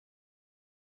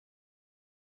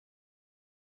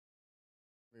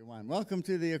Everyone, welcome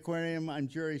to the aquarium. I'm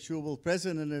Jerry Schubel,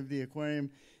 president of the aquarium,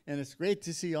 and it's great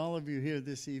to see all of you here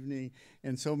this evening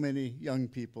and so many young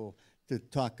people to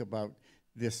talk about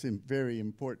this very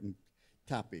important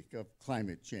topic of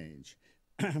climate change.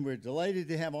 We're delighted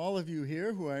to have all of you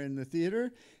here who are in the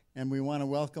theater, and we want to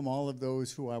welcome all of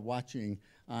those who are watching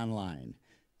online.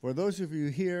 For those of you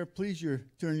here, please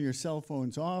turn your cell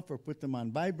phones off or put them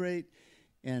on vibrate,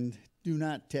 and do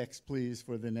not text, please,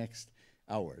 for the next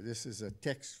hour. This is a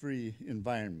text-free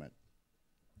environment.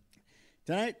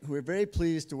 Tonight, we're very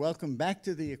pleased to welcome back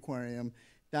to the aquarium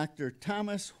Dr.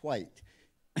 Thomas White.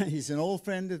 He's an old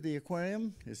friend of the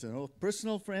aquarium, he's an old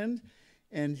personal friend,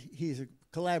 and he's a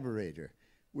collaborator.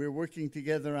 We're working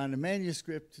together on a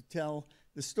manuscript to tell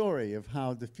the story of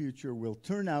how the future will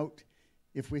turn out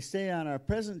if we stay on our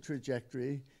present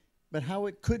trajectory, but how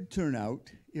it could turn out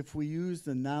if we use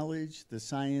the knowledge, the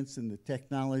science, and the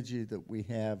technology that we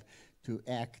have to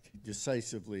act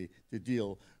decisively to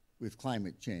deal with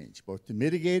climate change, both to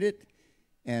mitigate it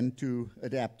and to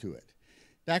adapt to it.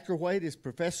 Dr. White is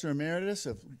Professor Emeritus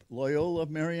of Loyola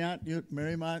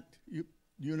Marymount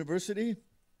University,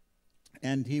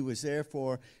 and he was there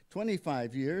for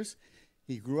 25 years.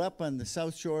 He grew up on the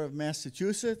South Shore of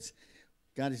Massachusetts,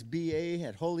 got his BA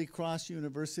at Holy Cross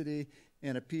University,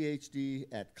 and a PhD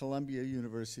at Columbia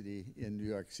University in New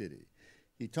York City.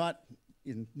 He taught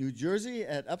in New Jersey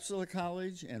at Uppsala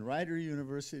College and Rider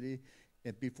University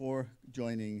before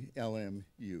joining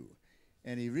LMU.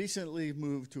 And he recently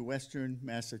moved to Western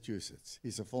Massachusetts.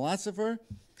 He's a philosopher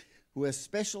who has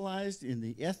specialized in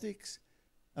the ethics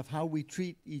of how we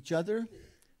treat each other,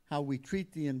 how we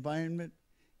treat the environment,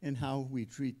 and how we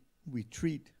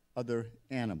treat other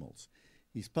animals.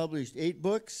 He's published 8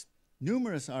 books,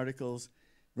 numerous articles,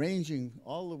 ranging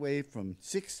all the way from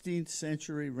 16th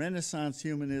century Renaissance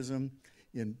humanism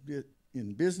in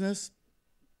business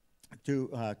to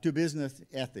business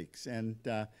ethics. And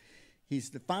he's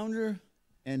the founder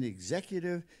and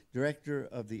executive director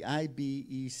of the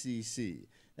IBECC.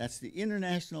 That's the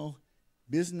International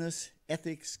Business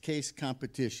Ethics Case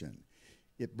Competition.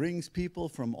 It brings people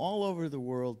from all over the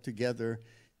world together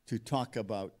to talk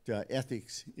about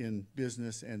ethics in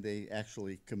business, and they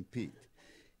actually compete.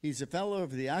 He's a fellow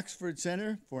of the Oxford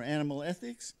Center for Animal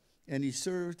Ethics, and he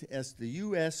served as the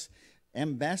U.S.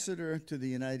 Ambassador to the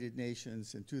United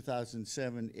Nations in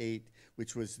 2007-08,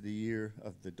 which was the year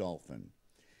of the dolphin.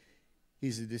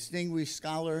 He's a distinguished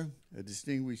scholar, a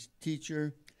distinguished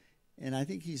teacher, and I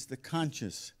think he's the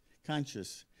conscience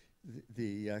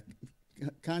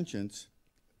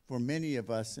for many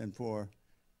of us and for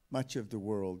much of the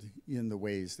world in the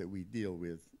ways that we deal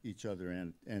with each other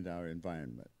and our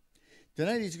environment.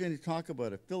 Tonight he's going to talk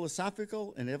about a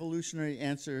philosophical and evolutionary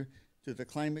answer to the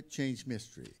climate change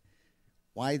mystery.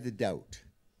 Why the doubt?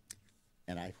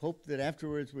 And I hope that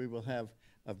afterwards we will have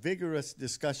a vigorous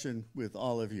discussion with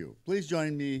all of you. Please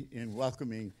join me in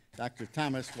welcoming Dr.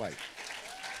 Thomas White.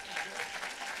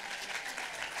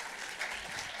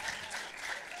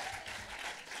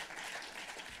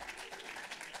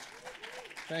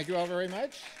 Thank you all very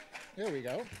much. Here we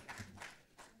go.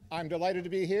 I'm delighted to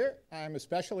be here. I'm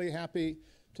especially happy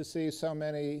to see so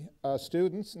many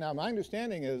students. Now, my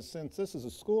understanding is, since this is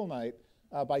a school night,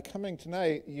 by coming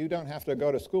tonight, you don't have to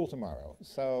go to school tomorrow.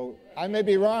 So I may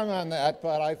be wrong on that,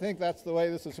 but I think that's the way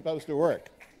this is supposed to work.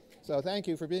 So thank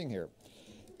you for being here.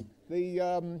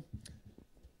 When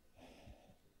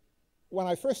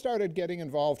I first started getting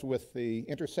involved with the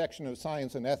intersection of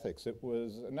science and ethics, it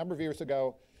was a number of years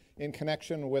ago in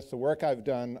connection with the work I've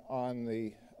done on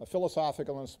the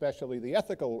philosophical and especially the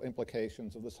ethical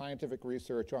implications of the scientific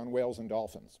research on whales and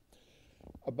dolphins.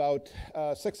 About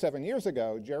 6-7 years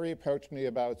ago, Jerry approached me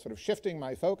about sort of shifting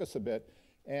my focus a bit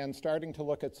and starting to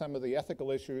look at some of the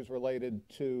ethical issues related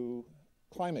to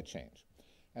climate change.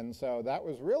 And so that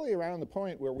was really around the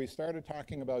point where we started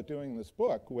talking about doing this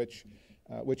book, which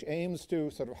aims to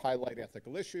sort of highlight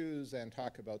ethical issues and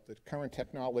talk about the current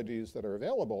technologies that are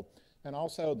available, and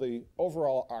also the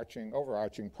overarching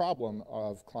problem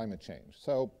of climate change.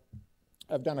 So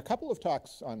I've done a couple of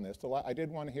talks on this. I did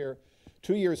one here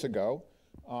 2 years ago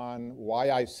on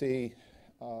why I see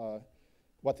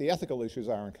what the ethical issues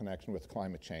are in connection with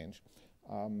climate change.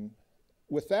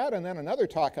 With that, and then another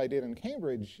talk I did in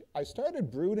Cambridge, I started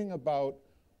brooding about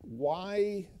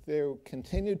why there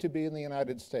continued to be in the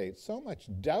United States so much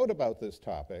doubt about this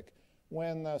topic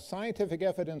when the scientific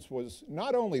evidence was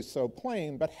not only so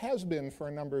plain, but has been for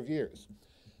a number of years.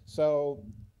 So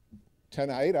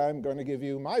tonight, I'm going to give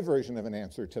you my version of an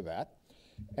answer to that,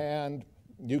 and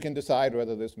you can decide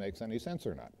whether this makes any sense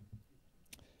or not.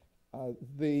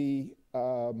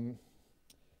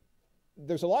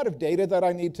 there's a lot of data that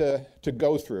I need to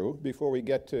go through before we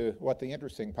get to what the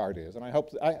interesting part is. And I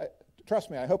hope, trust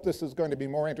me, I hope this is going to be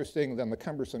more interesting than the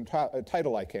cumbersome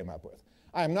title I came up with.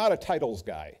 I am not a titles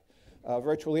guy.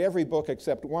 Virtually every book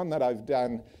except one that I've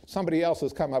done, somebody else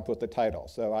has come up with the title.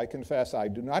 So I confess I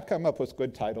do not come up with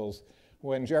good titles.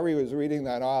 When Jerry was reading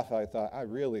that off, I thought I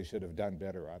really should have done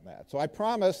better on that. So I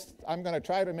promised I'm going to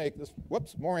try to make this,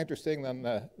 more interesting than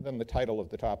the title of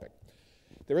the topic.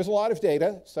 There is a lot of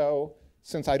data, so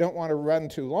since I don't want to run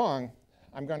too long,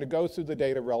 I'm going to go through the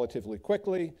data relatively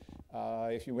quickly.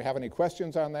 If you have any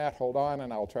questions on that, hold on,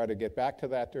 and I'll try to get back to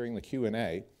that during the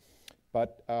Q&A.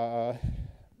 But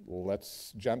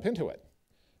let's jump into it.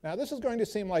 Now, this is going to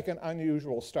seem like an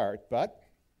unusual start, but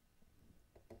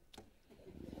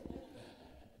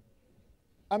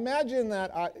imagine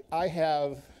that I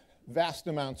have vast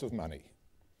amounts of money.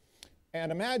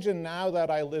 And imagine now that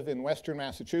I live in Western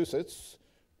Massachusetts,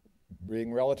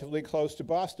 being relatively close to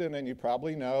Boston, and you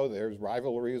probably know there's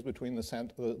rivalries between the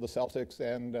Celtics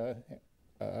and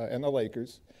the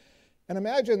Lakers. And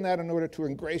imagine that in order to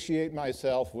ingratiate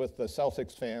myself with the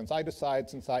Celtics fans, I decide,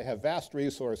 since I have vast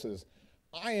resources,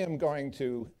 I am going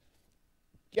to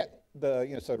get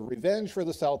the sort of revenge for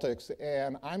the Celtics,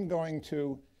 and I'm going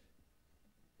to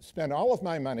spend all of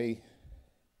my money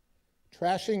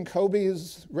trashing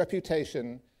Kobe's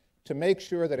reputation to make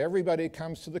sure that everybody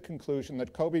comes to the conclusion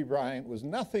that Kobe Bryant was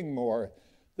nothing more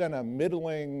than a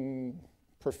middling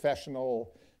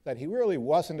professional, that he really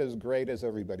wasn't as great as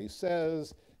everybody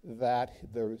says, that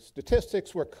the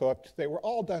statistics were cooked, they were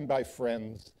all done by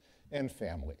friends and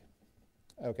family.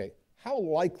 Okay, how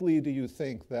likely do you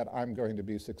think that I'm going to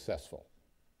be successful?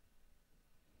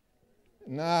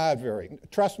 Not very.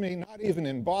 Trust me, not even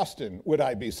in Boston would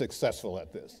I be successful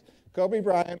at this. Kobe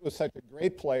Bryant was such a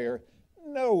great player,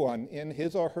 no one in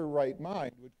his or her right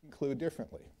mind would conclude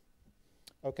differently.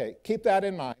 Okay, keep that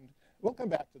in mind. We'll come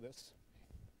back to this.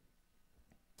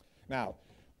 Now,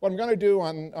 what I'm going to do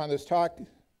on this talk,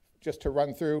 just to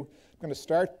run through, I'm going to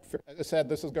start, as I said,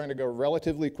 this is going to go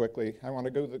relatively quickly. I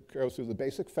want to go through the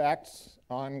basic facts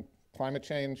on climate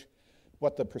change,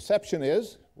 what the perception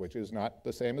is, which is not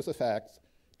the same as the facts,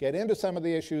 get into some of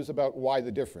the issues about why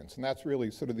the difference, and that's really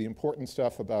sort of the important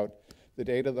stuff about the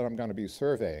data that I'm going to be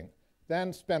surveying.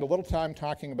 Then spend a little time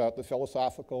talking about the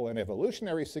philosophical and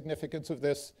evolutionary significance of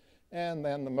this, and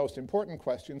then the most important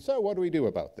question, so what do we do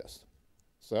about this?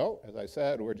 So, as I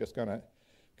said, we're just going to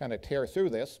kind of tear through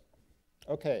this.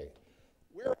 Okay,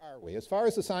 where are we? As far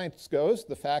as the science goes,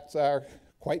 the facts are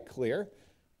quite clear.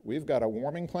 We've got a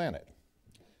warming planet.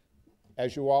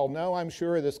 As you all know, I'm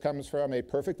sure, this comes from a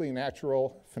perfectly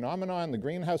natural phenomenon, the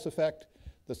greenhouse effect.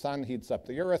 The sun heats up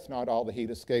the Earth, not all the heat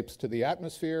escapes to the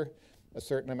atmosphere. A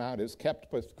certain amount is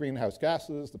kept with greenhouse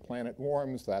gases, the planet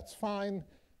warms, that's fine,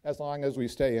 as long as we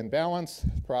stay in balance.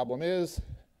 The problem is,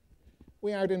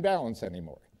 we aren't in balance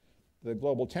anymore. The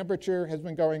global temperature has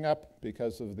been going up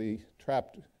because of the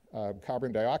trapped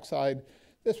carbon dioxide.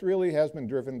 This really has been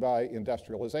driven by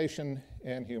industrialization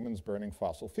and humans burning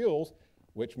fossil fuels,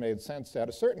 which made sense at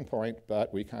a certain point,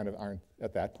 but we kind of aren't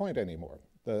at that point anymore.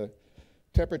 The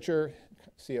temperature,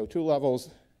 CO2 levels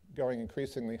going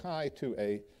increasingly high to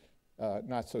a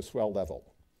not so swell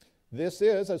level. This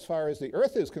is, as far as the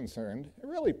Earth is concerned, a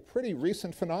really pretty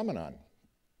recent phenomenon.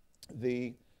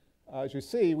 As you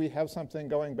see, we have something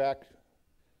going back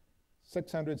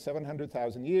 600,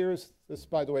 700,000 years. This,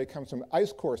 by the way, comes from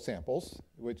ice core samples,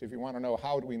 which, if you want to know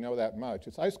how do we know that much,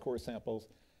 it's ice core samples.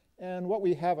 And what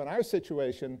we have in our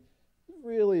situation is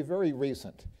really very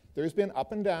recent. There's been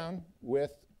up and down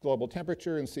with global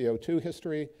temperature and CO2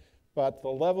 history, but the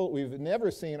level we've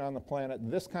never seen on the planet,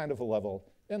 this kind of a level,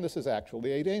 and this is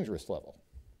actually a dangerous level.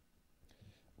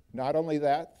 Not only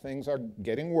that, things are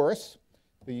getting worse.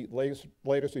 The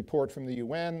latest report from the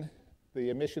UN, the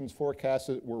emissions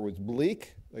forecast was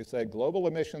bleak. They said global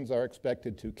emissions are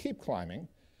expected to keep climbing,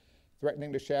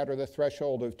 threatening to shatter the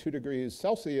threshold of 2 degrees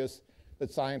Celsius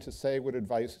that scientists say would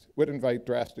invite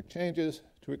drastic changes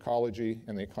to ecology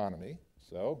and the economy.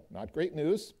 So, not great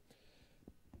news.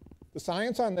 The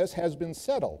science on this has been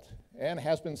settled, and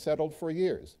has been settled for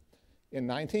years. In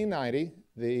 1990,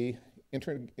 the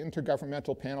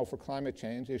Intergovernmental Panel for Climate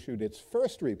Change issued its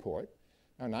first report.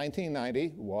 Now,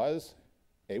 1990 was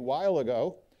a while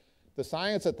ago. The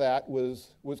science at that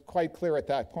was quite clear at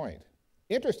that point.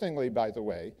 Interestingly, by the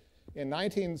way, in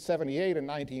 1978 and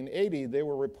 1980, there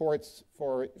were reports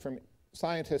from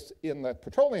scientists in the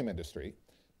petroleum industry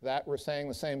that were saying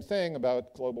the same thing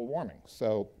about global warming.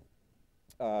 So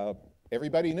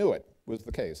everybody knew it was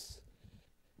the case.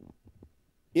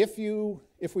 If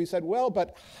we said, well,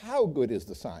 but how good is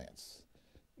the science?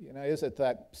 You know, is it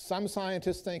that some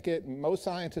scientists think it, most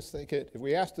scientists think it? If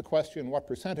we ask the question, what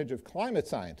percentage of climate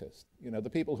scientists, you know,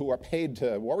 the people who are paid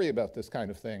to worry about this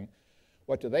kind of thing,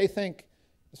 what do they think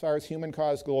as far as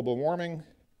human-caused global warming?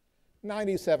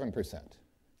 97%.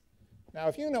 Now,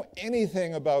 if you know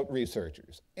anything about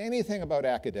researchers, anything about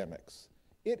academics,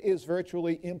 it is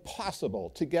virtually impossible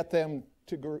to get them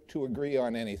to agree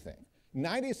on anything.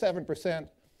 97%.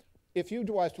 If you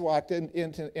just walked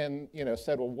into and you know,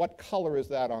 said, well, what color is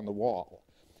that on the wall?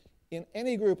 In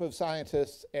any group of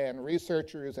scientists and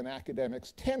researchers and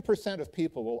academics, 10% of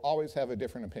people will always have a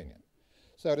different opinion.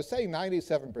 So to say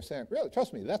 97%, really,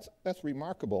 trust me, that's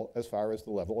remarkable as far as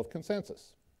the level of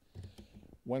consensus.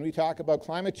 When we talk about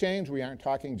climate change, we aren't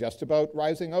talking just about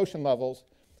rising ocean levels.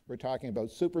 We're talking about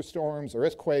superstorms,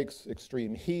 earthquakes,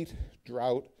 extreme heat,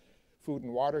 drought, food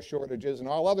and water shortages, and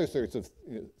all other sorts of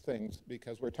things,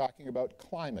 because we're talking about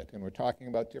climate, and we're talking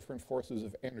about different forces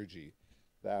of energy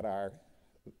that are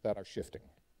shifting.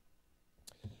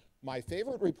 My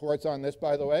favorite reports on this,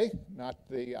 by the way, not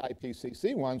the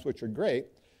IPCC ones, which are great,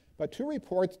 but two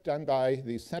reports done by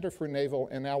the Center for Naval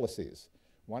Analyses,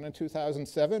 one in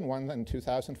 2007, one in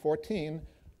 2014,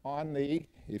 on the,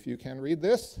 if you can read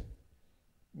this,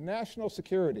 national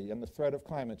security and the threat of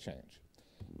climate change.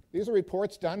 These are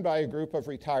reports done by a group of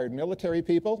retired military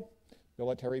people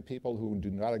who do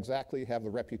not exactly have the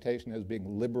reputation as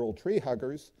being liberal tree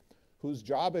huggers, whose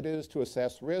job it is to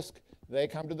assess risk. They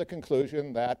come to the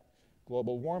conclusion that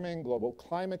global warming, global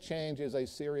climate change is a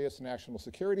serious national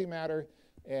security matter.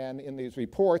 And in these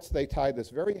reports, they tie this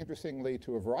very interestingly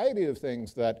to a variety of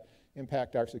things that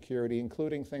impact our security,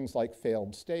 including things like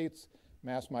failed states,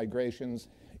 mass migrations,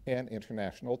 and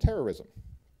international terrorism.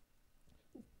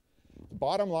 The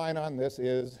bottom line on this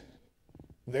is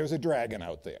there's a dragon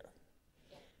out there.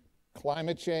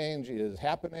 Climate change is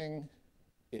happening.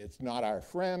 It's not our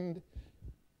friend.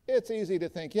 It's easy to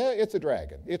think, yeah, it's a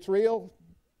dragon. It's real.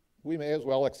 We may as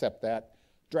well accept that.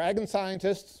 Dragon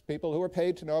scientists, people who are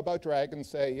paid to know about dragons,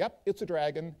 say, yep, it's a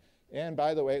dragon. And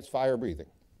by the way, it's fire-breathing.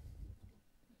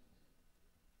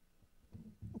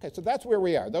 Okay, so that's where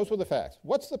we are. Those were the facts.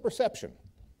 What's the perception?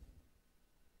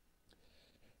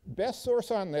 Best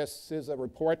source on this is a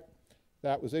report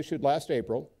that was issued last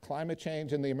April, Climate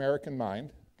Change in the American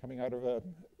Mind, coming out of a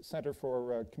Center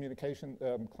for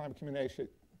Climate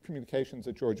Communications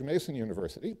at George Mason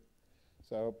University.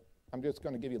 So I'm just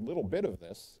going to give you a little bit of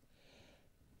this.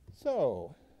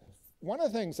 So one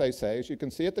of the things they say, as you can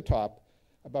see at the top,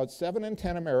 about 7 in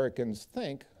 10 Americans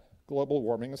think global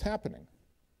warming is happening.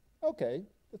 Okay,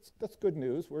 that's good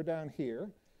news. We're down here.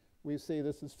 We see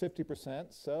this is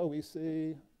 50%, so we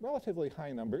see relatively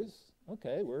high numbers.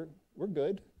 Okay, we're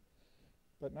good.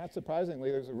 But not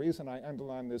surprisingly, there's a reason I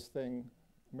underline this thing,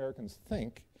 Americans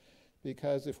think,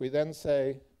 because if we then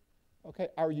say, okay,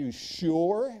 are you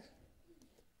sure?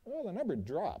 Well, the number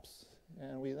drops.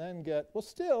 And we then get, well,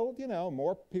 still, you know,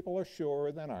 more people are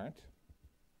sure than aren't.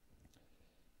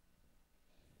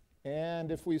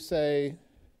 And if we say,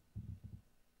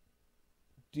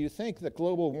 do you think that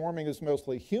global warming is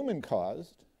mostly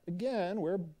human-caused? Again,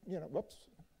 we're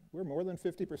more than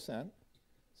 50%.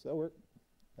 So we're,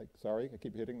 sorry, I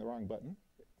keep hitting the wrong button.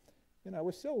 You know,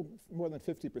 we're still more than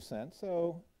 50%.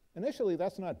 So initially,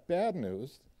 that's not bad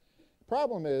news.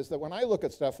 Problem is that when I look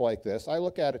at stuff like this, I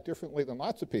look at it differently than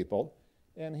lots of people.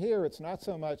 And here, it's not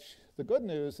so much the good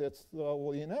news, it's the,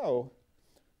 well, you know,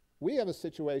 we have a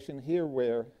situation here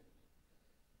where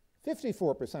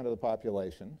 54% of the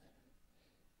population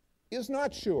is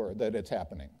not sure that it's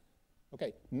happening.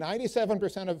 Okay,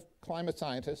 97% of climate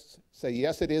scientists say,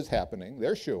 yes, it is happening.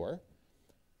 They're sure.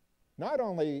 Not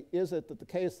only is it that the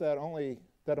case that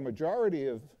a majority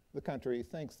of the country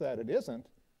thinks that it isn't,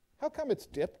 how come it's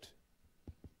dipped?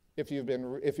 If you've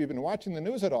been watching the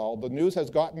news at all, the news has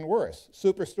gotten worse.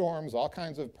 Superstorms, all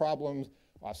kinds of problems.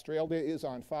 Australia is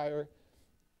on fire.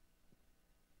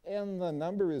 And the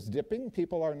number is dipping.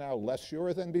 People are now less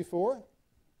sure than before.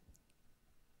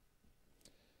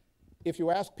 If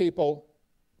you ask people,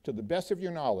 to the best of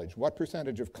your knowledge, what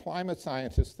percentage of climate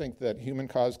scientists think that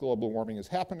human-caused global warming is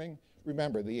happening?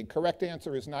 Remember, the correct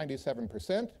answer is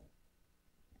 97%.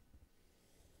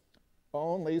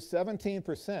 Only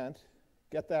 17%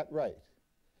 get that right.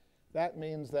 That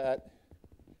means that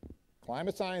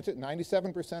climate scientists,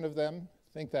 97% of them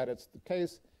think that it's the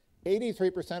case.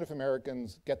 83% of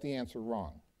Americans get the answer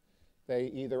wrong. They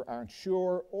either aren't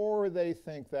sure or they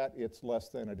think that it's less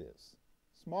than it is.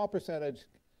 Small percentage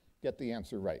get the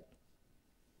answer right.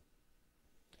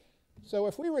 So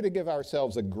if we were to give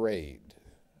ourselves a grade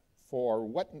for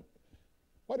what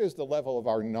is the level of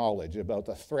our knowledge about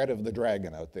the threat of the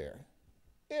dragon out there,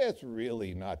 it's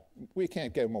really not, we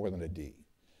can't get more than a D.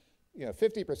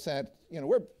 50%,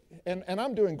 and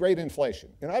I'm doing great inflation.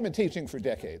 I've been teaching for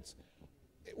decades.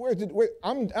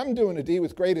 I'm doing a D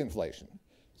with great inflation.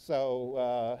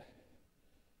 So,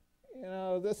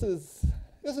 this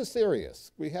is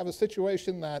serious. We have a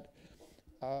situation that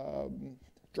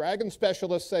dragon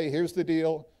specialists say, here's the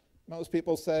deal. Most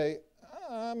people say,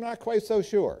 I'm not quite so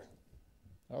sure.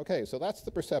 Okay, so that's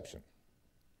the perception.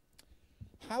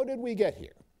 How did we get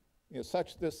here?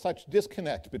 Such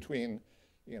disconnect between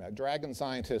dragon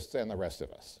scientists and the rest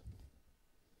of us.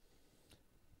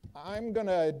 I'm going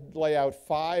to lay out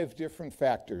 5 different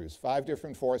factors, 5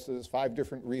 different forces, 5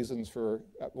 different reasons for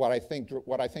what I think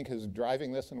is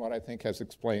driving this and what I think has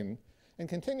explained and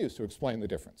continues to explain the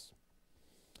difference.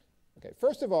 Okay,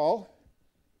 first of all,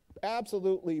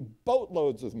 absolutely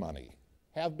boatloads of money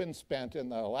have been spent in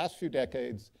the last few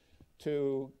decades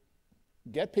to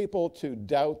get people to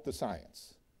doubt the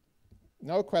science.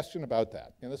 No question about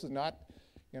that. And this is not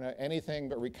anything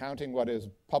but recounting what is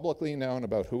publicly known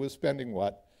about who is spending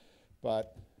what.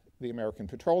 But the American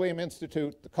Petroleum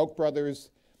Institute, the Koch brothers,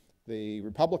 the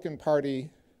Republican Party,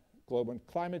 Global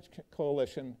Climate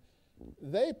Coalition,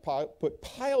 they put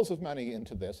piles of money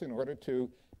into this in order to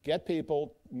get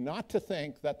people not to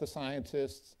think that the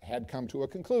scientists had come to a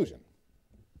conclusion.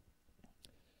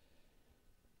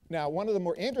 Now, one of the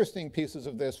more interesting pieces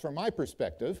of this from my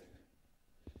perspective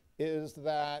is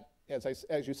that,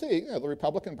 as you see, the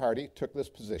Republican Party took this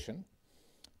position.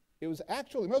 It was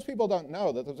actually, most people don't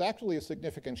know that there was actually a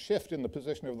significant shift in the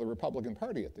position of the Republican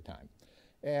Party at the time.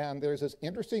 And there's this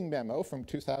interesting memo from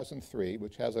 2003,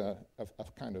 which has a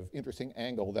kind of interesting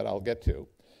angle that I'll get to,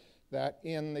 that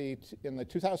in the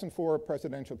 2004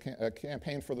 presidential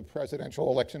campaign for the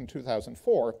presidential election in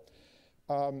 2004,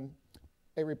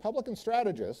 a Republican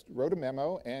strategist wrote a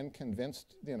memo and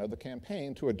convinced the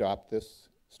campaign to adopt this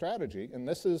strategy. And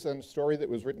this is a story that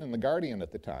was written in The Guardian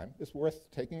at the time. It's worth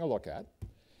taking a look at.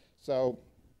 So,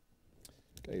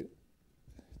 okay,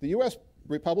 the US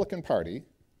Republican Party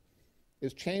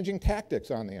is changing tactics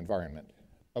on the environment,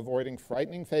 avoiding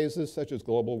frightening phases such as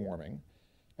global warming,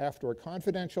 after a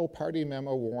confidential party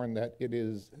memo warned that it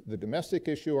is the domestic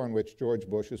issue on which George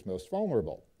Bush is most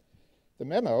vulnerable. The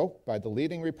memo, by the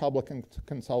leading Republican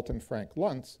consultant Frank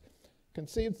Luntz,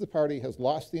 concedes the party has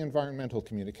lost the environmental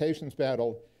communications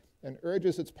battle and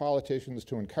urges its politicians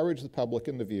to encourage the public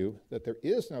in the view that there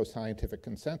is no scientific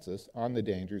consensus on the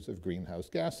dangers of greenhouse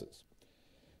gases.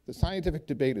 The scientific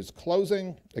debate is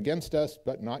closing against us,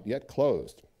 but not yet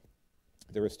closed.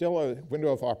 There is still a window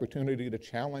of opportunity to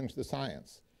challenge the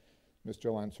science, Mr.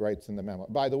 Luntz writes in the memo.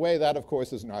 By the way, that of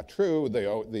course is not true.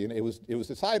 It was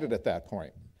decided at that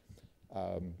point.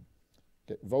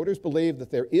 Voters believe that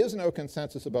there is no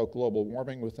consensus about global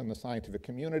warming within the scientific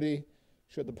community.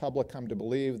 Should the public come to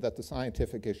believe that the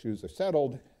scientific issues are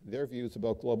settled, their views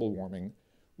about global warming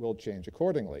will change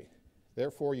accordingly.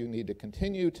 Therefore, you need to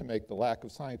continue to make the lack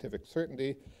of scientific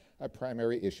certainty a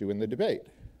primary issue in the debate.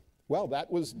 Well, that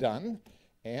was done,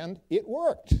 and it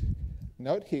worked.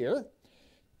 Note here,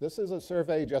 this is a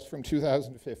survey just from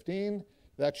 2015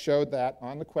 that showed that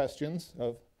on the questions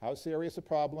of how serious a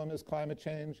problem is climate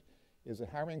change, is it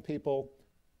harming people,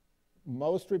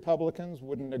 most Republicans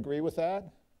wouldn't agree with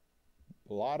that.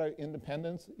 A lot of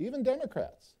independents, even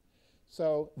Democrats.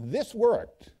 So this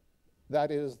worked. That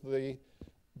is the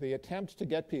attempt to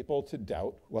get people to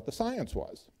doubt what the science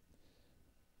was.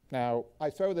 Now, I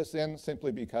throw this in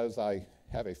simply because I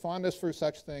have a fondness for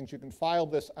such things. You can file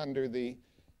this under the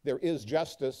there is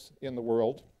justice in the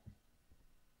world.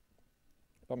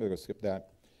 I'm going to skip that.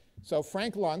 So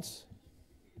Frank Luntz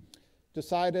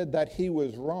decided that he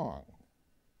was wrong.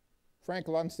 Frank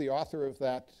Luntz, the author of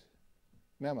that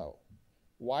memo.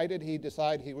 Why did he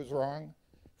decide he was wrong?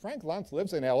 Frank Luntz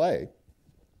lives in LA.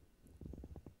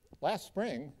 Last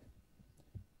spring,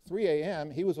 3 a.m.,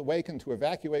 he was awakened to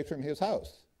evacuate from his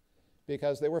house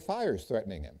because there were fires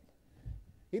threatening him.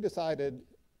 He decided,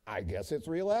 I guess it's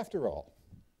real after all.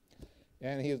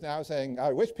 And he is now saying,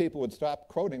 I wish people would stop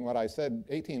quoting what I said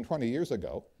 18, 20 years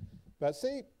ago. But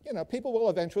see, people will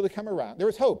eventually come around. There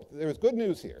is hope. There is good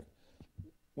news here.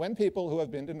 When people who have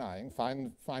been denying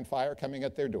find fire coming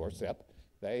at their doorstep,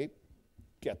 they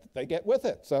get with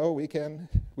it. So we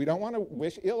don't want to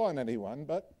wish ill on anyone,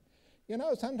 but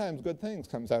sometimes good things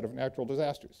comes out of natural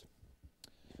disasters.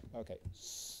 Okay,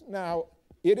 now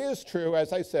it is true,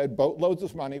 as I said, boatloads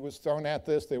of money was thrown at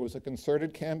this. There was a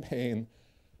concerted campaign,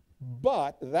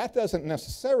 but that doesn't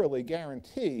necessarily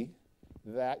guarantee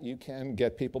that you can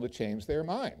get people to change their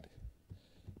mind.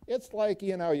 It's like,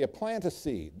 you plant a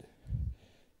seed.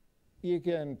 you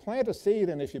can plant a seed,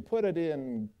 and if you put it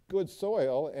in good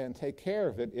soil and take care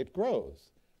of it, it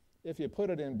grows. If you put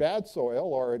it in bad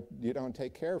soil or you don't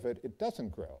take care of it, it doesn't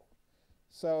grow.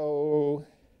 So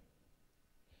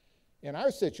in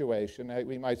our situation,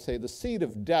 we might say the seed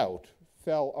of doubt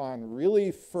fell on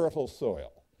really fertile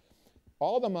soil.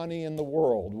 All the money in the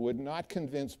world would not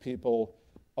convince people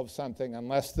of something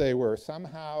unless they were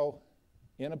somehow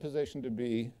in a position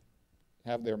to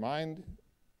have their mind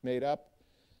made up.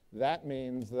 That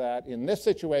means that in this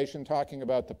situation, talking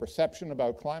about the perception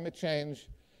about climate change,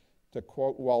 to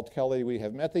quote Walt Kelly, we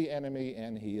have met the enemy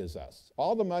and he is us.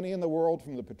 All the money in the world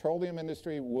from the petroleum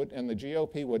industry and the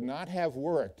GOP would not have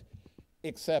worked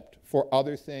except for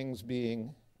other things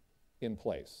being in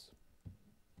place.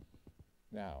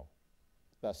 Now,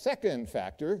 the second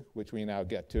factor, which we now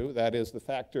get to, that is the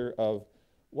factor of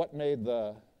what made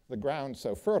the ground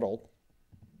so fertile.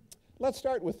 Let's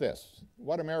start with this,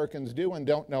 what Americans do and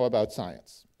don't know about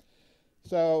science.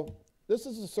 So this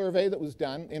is a survey that was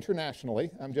done internationally.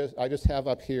 I just have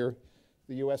up here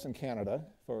the US and Canada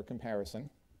for comparison.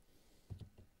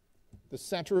 The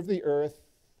center of the Earth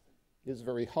is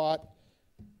very hot.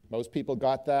 Most people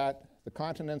got that. The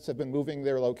continents have been moving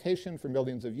their location for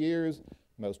millions of years.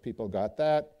 Most people got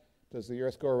that. Does the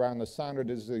Earth go around the sun or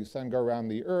does the sun go around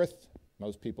the Earth?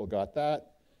 Most people got that.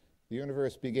 The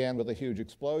universe began with a huge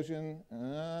explosion.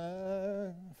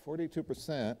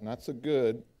 42%, not so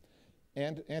good.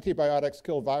 And antibiotics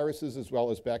kill viruses as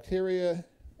well as bacteria.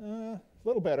 A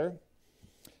little better.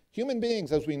 Human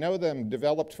beings, as we know them,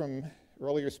 developed from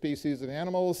earlier species of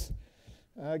animals.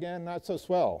 Again, not so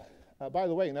swell. By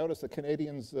the way, notice the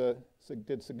Canadians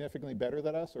did significantly better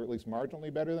than us, or at least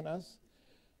marginally better than us.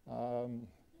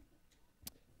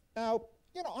 Now,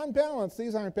 on balance,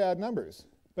 these aren't bad numbers.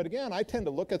 But again, I tend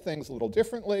to look at things a little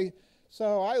differently.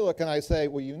 So I look and I say,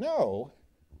 well,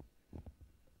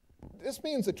 this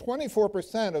means that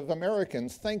 24% of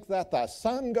Americans think that the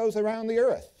sun goes around the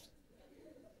Earth.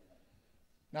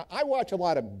 Now, I watch a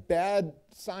lot of bad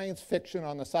science fiction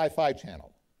on the Sci-Fi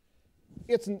Channel.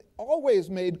 It's always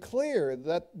made clear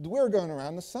that we're going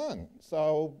around the sun.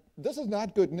 So this is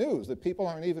not good news that people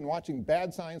aren't even watching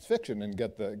bad science fiction and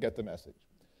get the message.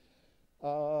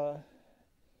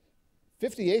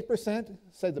 58%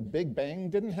 say the Big Bang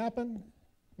didn't happen.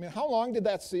 I mean, how long did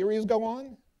that series go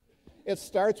on? It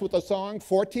starts with a song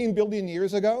 14 billion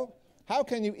years ago. How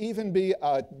can you even be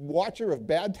a watcher of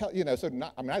bad,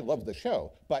 I love the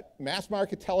show, but mass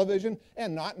market television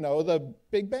and not know the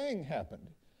Big Bang happened?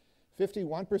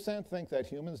 51% think that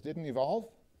humans didn't evolve.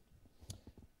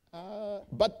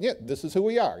 But yeah, this is who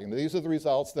we are. These are the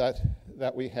results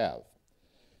that we have.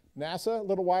 NASA, a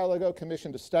little while ago,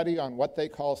 commissioned a study on what they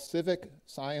call civic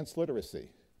science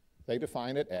literacy. They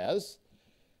define it as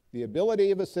the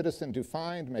ability of a citizen to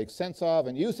find, make sense of,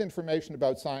 and use information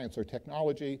about science or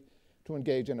technology to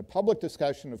engage in a public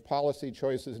discussion of policy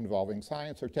choices involving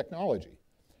science or technology.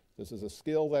 This is a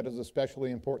skill that is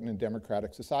especially important in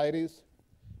democratic societies.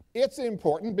 It's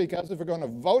important because if we're going to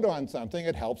vote on something,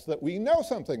 it helps that we know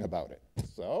something about it.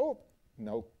 So,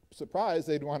 no surprise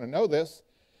they'd want to know this.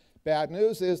 Bad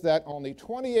news is that only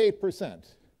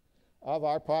 28% of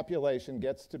our population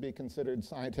gets to be considered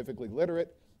scientifically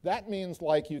literate. That means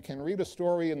you can read a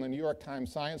story in the New York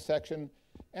Times science section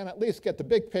and at least get the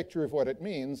big picture of what it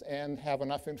means and have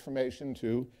enough information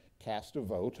to cast a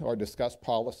vote or discuss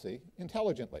policy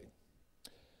intelligently.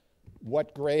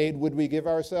 What grade would we give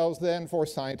ourselves then for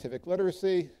scientific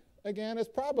literacy? Again, it's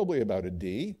probably about a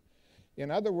D.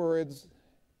 In other words,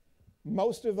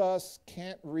 most of us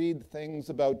can't read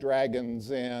things about dragons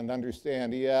and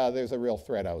understand, yeah, there's a real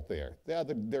threat out there. Yeah,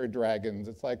 there are dragons.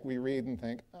 It's like we read and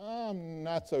think, oh, I'm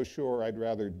not so sure. I'd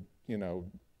rather, do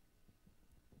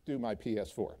my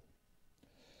PS4.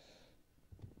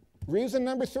 Reason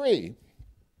number 3,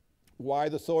 why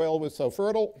the soil was so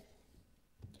fertile.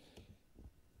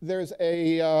 There's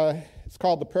it's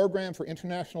called the Program for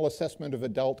International Assessment of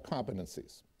Adult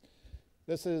Competencies.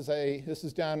 This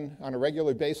is done on a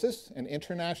regular basis, an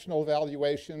international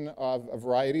evaluation of a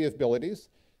variety of abilities.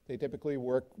 They typically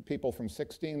work people from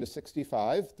 16 to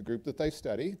 65, the group that they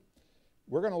study.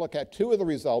 We're going to look at 2 of the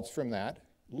results from that.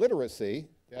 Literacy,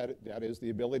 that is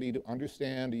the ability to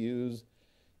understand, use,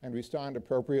 and respond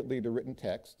appropriately to written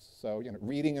texts, so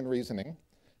reading and reasoning.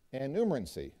 And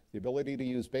numeracy, the ability to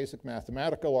use basic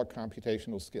mathematical or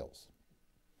computational skills.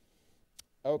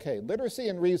 Okay, literacy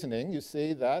and reasoning, you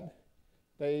see that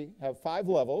they have 5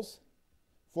 levels.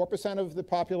 4%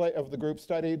 of the group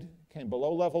studied came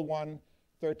below level 1,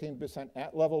 13%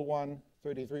 at level 1,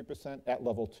 33% at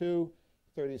level 2,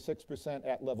 36%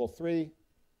 at level 3,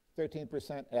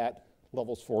 13% at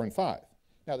levels 4 and 5.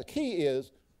 Now the key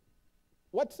is,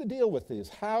 what's the deal with these?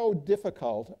 How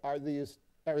difficult are these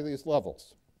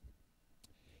levels?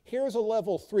 Here's a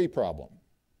level 3 problem.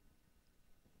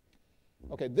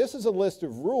 Okay, this is a list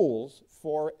of rules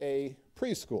for a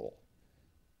preschool.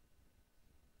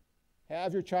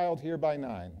 Have your child here by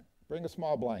 9. Bring a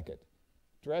small blanket.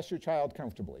 Dress your child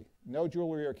comfortably. No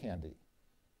jewelry or candy.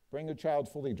 Bring your child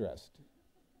fully dressed.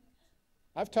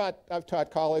 I've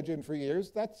taught college and for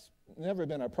years. That's never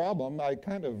been a problem. I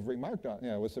kind of remarked on,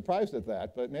 was surprised at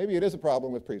that, but maybe it is a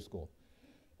problem with preschool.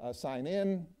 Sign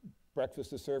in.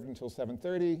 Breakfast is served until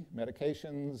 7:30.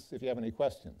 Medications, if you have any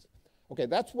questions. Okay,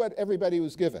 that's what everybody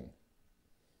was given.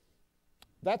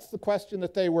 That's the question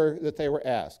that they were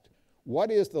asked.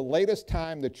 What is the latest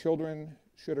time that children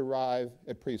should arrive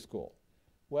at preschool?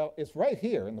 Well, it's right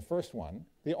here in the first one.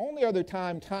 The only other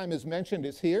time is mentioned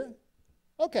is here.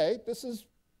 Okay,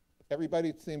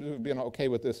 everybody seems to have been okay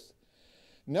with this.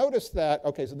 Notice that,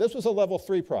 okay, so this was a level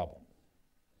 3 problem.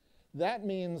 That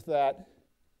means that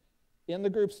in the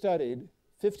group studied,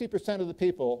 50% of the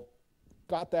people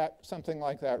got something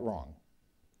like that wrong.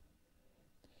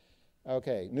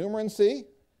 Okay, numeracy,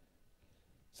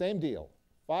 same deal.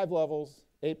 5 levels,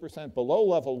 8% below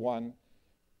level 1,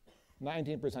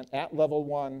 19% at level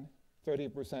 1,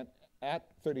 34% at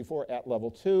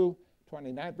level 2,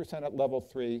 29% at level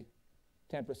 3,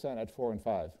 10% at 4 and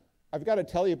 5. I've got to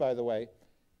tell you, by the way,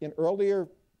 in earlier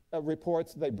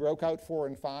reports, they broke out 4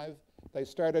 and 5. They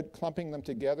started clumping them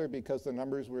together because the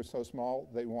numbers were so small.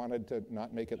 They wanted to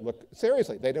not make it look,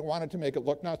 seriously, they didn't want it to make it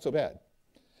look not so bad.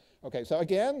 Okay, so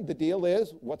again, the deal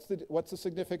is, what's the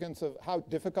significance of how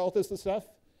difficult is the stuff?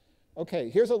 Okay,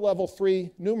 here's a level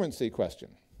 3 numeracy question.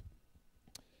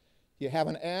 You have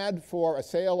an ad for a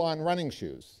sale on running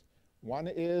shoes. One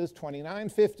is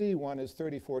 $29.50, one is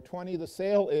 $34.20. The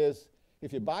sale is,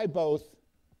 if you buy both,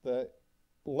 the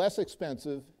less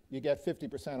expensive, you get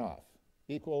 50% off,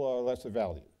 equal or lesser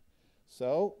value.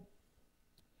 So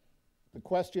the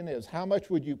question is, how much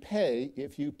would you pay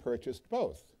if you purchased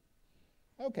both?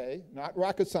 Okay, not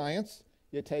rocket science.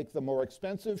 You take the more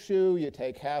expensive shoe, you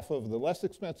take half of the less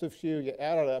expensive shoe, you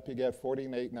add it up, you get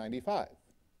 $48.95.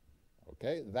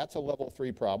 Okay, that's a level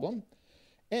 3 problem.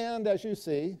 And as you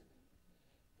see,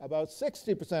 about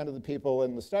 60% of the people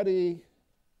in the study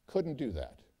couldn't do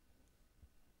that.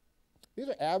 These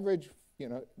are average,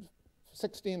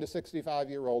 16 to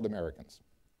 65-year-old Americans.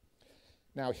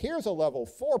 Now, here's a level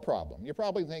 4 problem. You're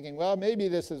probably thinking, well, maybe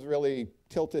this is really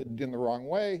tilted in the wrong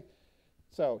way.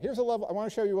 So here's I want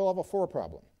to show you a level 4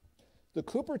 problem. The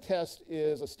Cooper test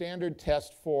is a standard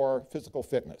test for physical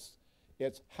fitness.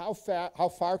 It's how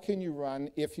far can you run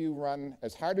if you run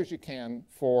as hard as you can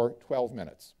for 12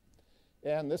 minutes.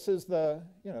 And this is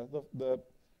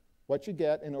what you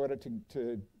get in order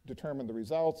to determine the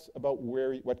results about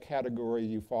what category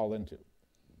you fall into.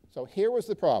 So here was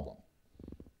the problem.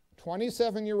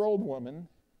 27-year-old woman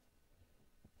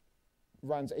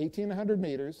runs 1,800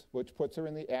 meters, which puts her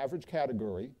in the average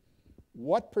category.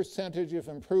 What percentage of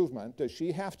improvement does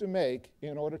she have to make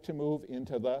in order to move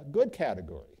into the good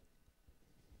category?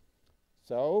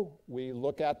 So we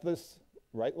look at this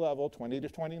right level, 20 to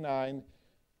 29.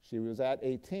 She was at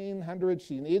 1,800.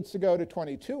 She needs to go to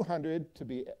 2,200 to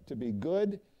be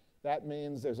good. That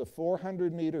means there's a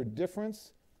 400-meter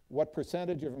difference. What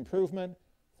percentage of improvement?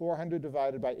 400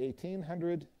 divided by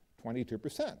 1,800,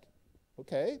 22%.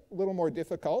 Okay, a little more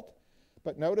difficult,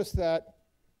 but notice that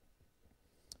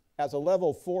as a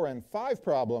level 4 and 5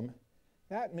 problem,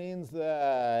 that means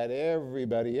that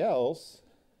everybody else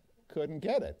couldn't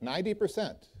get it.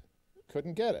 90%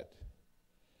 couldn't get it.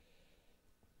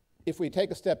 If we take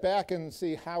a step back and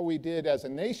see how we did as a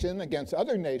nation against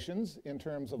other nations in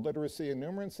terms of literacy and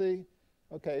numeracy,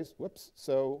 okay, whoops,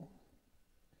 so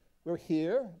we're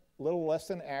here, a little less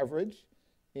than average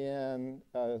in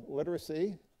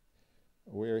literacy.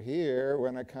 We're here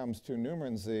when it comes to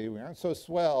numeracy. We aren't so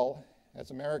swell as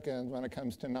Americans when it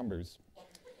comes to numbers.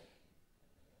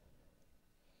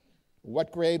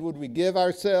 What grade would we give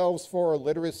ourselves for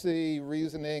literacy,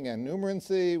 reasoning, and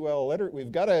numeracy? Well,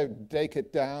 we've got to take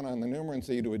it down on the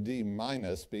numeracy to a D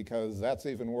minus because that's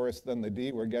even worse than the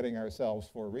D we're getting ourselves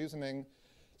for reasoning.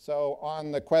 So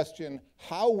on the question,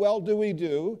 how well do we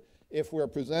do if we're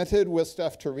presented with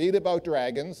stuff to read about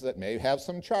dragons that may have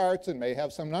some charts and may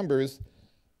have some numbers,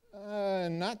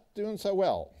 not doing so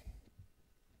well.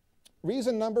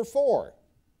 Reason number 4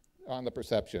 on the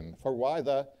perception for why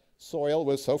the soil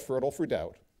was so fertile for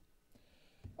doubt.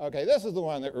 Okay, this is the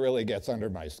one that really gets under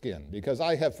my skin because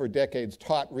I have for decades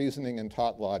taught reasoning and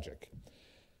taught logic.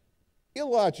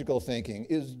 Illogical thinking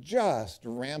is just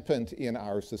rampant in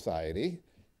our society.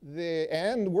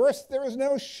 And worse, there is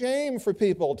no shame for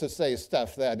people to say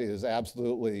stuff that is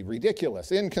absolutely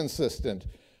ridiculous, inconsistent,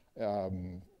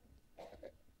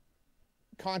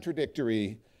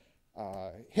 contradictory,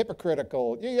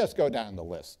 hypocritical. You just go down the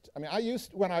list. I mean,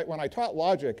 when I taught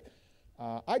logic,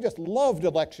 I just loved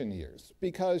election years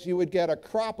because you would get a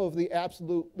crop of the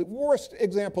worst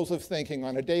examples of thinking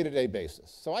on a day-to-day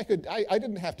basis. So I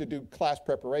didn't have to do class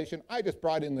preparation. I just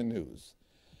brought in the news.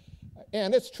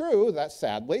 And it's true that,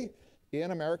 sadly,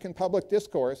 in American public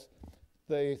discourse,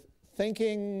 the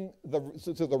thinking,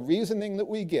 the reasoning that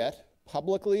we get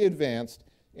publicly advanced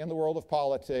in the world of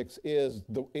politics is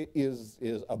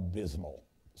abysmal.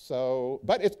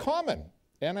 But it's common.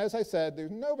 And as I said,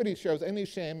 nobody shows any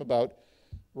shame about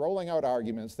rolling out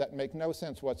arguments that make no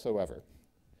sense whatsoever.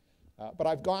 But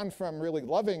I've gone from really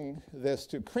loving this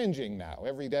to cringing now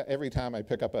every time I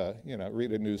pick up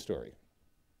read a news story.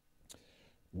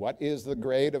 What is the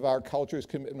grade of our culture's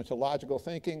commitment to logical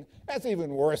thinking? That's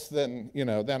even worse than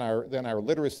our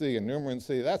literacy and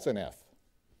numeracy. That's an F.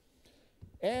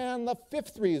 And the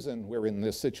fifth reason we're in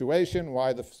this situation,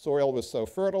 why the soil was so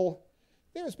fertile,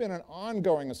 there's been an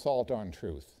ongoing assault on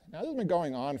truth. Now, this has been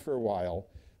going on for a while,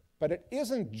 but it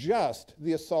isn't just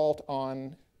the assault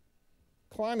on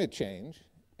climate change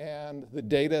and the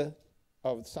data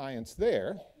of science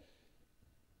there.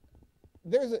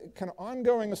 There's a kind of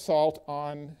ongoing assault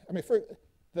on,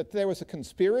 that there was a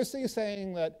conspiracy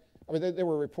saying that, there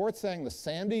were reports saying the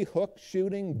Sandy Hook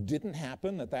shooting didn't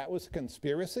happen, that was a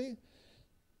conspiracy.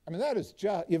 That is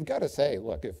just, you've got to say,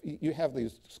 look, if you have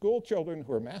these school children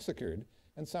who are massacred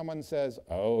and someone says,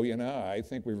 oh, I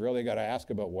think we've really got to ask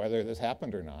about whether this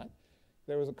happened or not.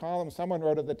 There was a column someone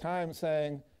wrote at the time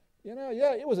saying,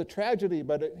 yeah, it was a tragedy,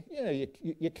 but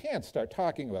you can't start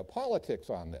talking about politics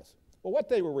on this. Well, what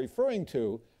they were referring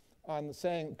to on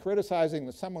criticizing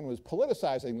that someone was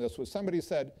politicizing this was somebody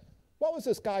said, what was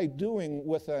this guy doing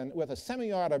with a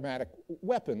semi-automatic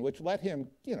weapon which let him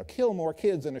kill more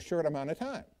kids in a short amount of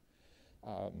time?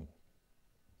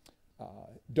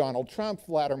 Donald Trump,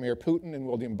 Vladimir Putin, and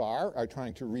William Barr are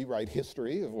trying to rewrite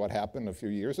history of what happened a few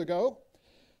years ago.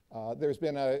 There's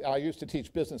been I used to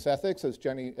teach business ethics, as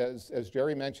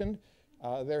Jerry mentioned.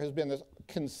 There has been this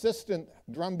consistent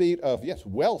drumbeat of, yes,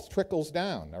 wealth trickles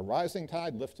down. A rising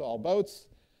tide lifts all boats,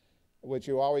 which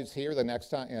you always hear the next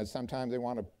time. Sometimes they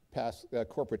want to pass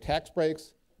corporate tax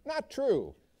breaks. Not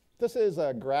true. This is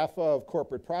a graph of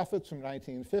corporate profits from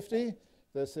 1950.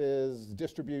 This is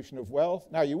distribution of wealth.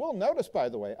 Now, you will notice, by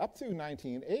the way, up through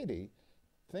 1980,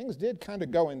 things did kind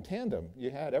of go in tandem.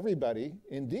 You had everybody,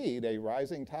 indeed, a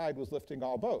rising tide was lifting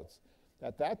all boats.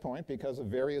 At that point, because of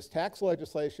various tax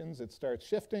legislations, it starts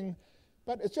shifting,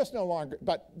 but it's just no longer,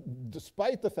 but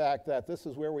despite the fact that this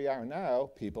is where we are now,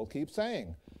 people keep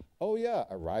saying, oh yeah,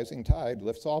 a rising tide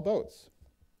lifts all boats.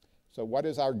 So what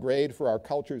is our grade for our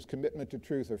culture's commitment to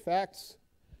truth or facts?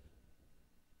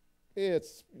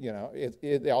 It's,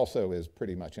 it also is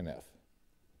pretty much an F.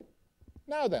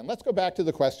 Now then, let's go back to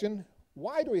the question,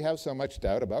 why do we have so much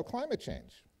doubt about climate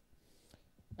change?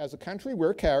 As a country,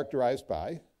 we're characterized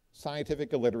by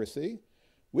scientific illiteracy,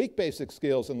 weak basic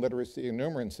skills in literacy and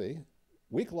numeracy,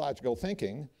 weak logical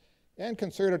thinking, and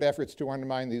concerted efforts to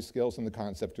undermine these skills in the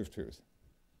concept of truth.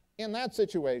 In that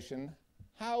situation,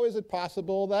 how is it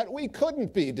possible that we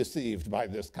couldn't be deceived by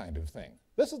this kind of thing?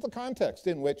 This is the context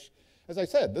in which, as I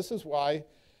said, this is why,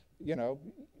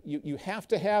 you have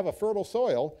to have a fertile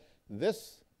soil.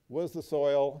 This was the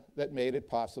soil that made it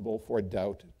possible for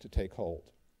doubt to take hold.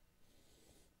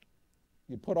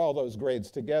 You put all those grades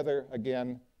together,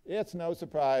 again, it's no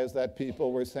surprise that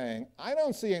people were saying, I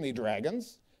don't see any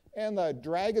dragons. And the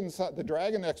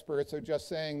dragon experts are just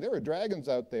saying there are dragons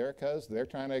out there because they're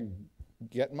trying to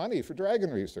get money for dragon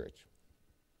research.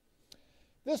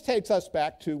 This takes us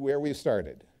back to where we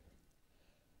started.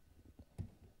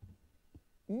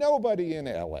 Nobody in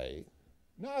LA,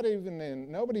 nobody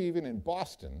even in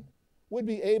Boston, would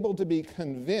be able to be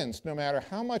convinced, no matter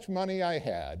how much money I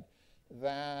had,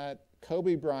 that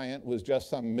Kobe Bryant was just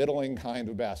some middling kind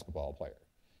of basketball player.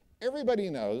 Everybody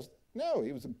knows, no,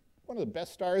 he was one of the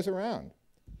best stars around.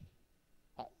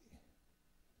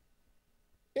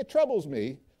 It troubles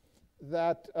me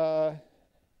that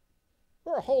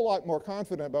we're a whole lot more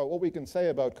confident about what we can say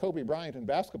about Kobe Bryant and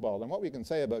basketball than what we can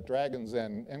say about dragons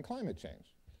and climate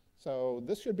change. So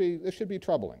this should be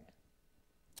troubling.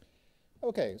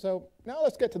 Okay, so now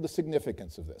let's get to the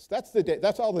significance of this.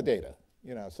 That's all the data.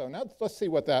 So now let's see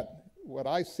what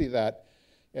I see that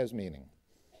as meaning.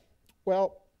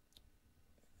 Well,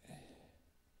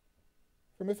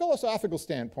 from a philosophical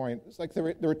standpoint, it's like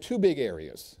there are two big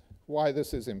areas why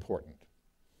this is important.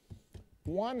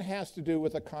 One has to do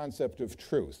with the concept of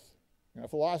truth. You know,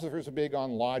 philosophers are big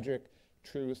on logic,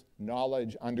 truth,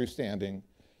 knowledge, understanding.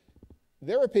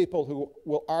 There are people who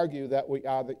will argue that we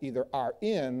either are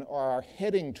in or are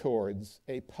heading towards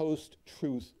a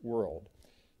post-truth world.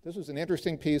 This was an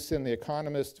interesting piece in The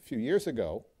Economist a few years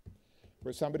ago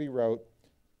where somebody wrote,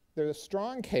 there's a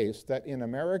strong case that in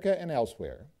America and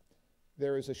elsewhere,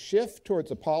 there is a shift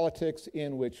towards a politics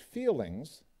in which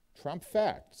feelings trump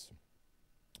facts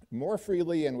more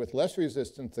freely and with less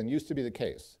resistance than used to be the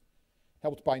case,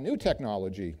 helped by new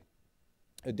technology,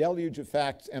 a deluge of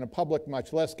facts, and a public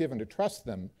much less given to trust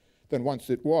them than once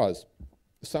it was.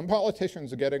 Some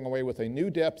politicians are getting away with a new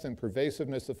depth and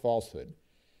pervasiveness of falsehood.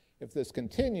 If this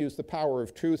continues, the power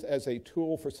of truth as a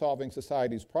tool for solving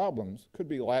society's problems could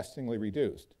be lastingly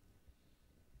reduced.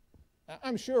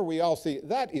 I'm sure we all see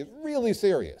that is really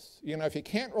serious. You know, if you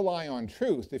can't rely on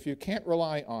truth, if you can't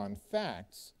rely on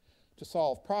facts to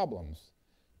solve problems,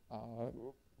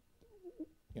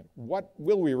 what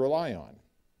will we rely on?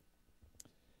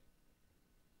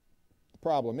 The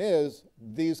problem is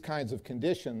these kinds of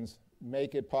conditions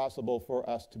make it possible for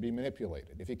us to be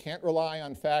manipulated. If you can't rely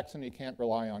on facts and you can't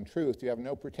rely on truth, you have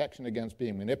no protection against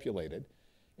being manipulated.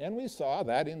 And we saw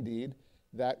that indeed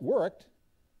that worked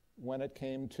when it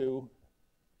came to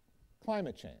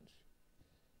climate change.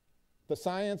 The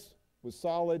science was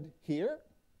solid here.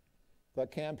 The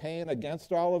campaign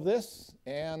against all of this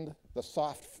and the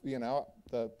soft,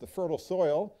 the fertile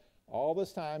soil, all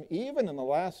this time, even in the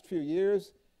last few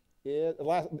years, in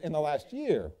the last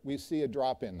year, we see a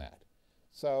drop in that.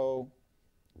 So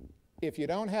if you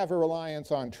don't have a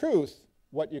reliance on truth,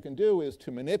 what you can do is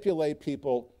to manipulate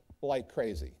people like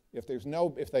crazy. If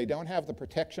they don't have the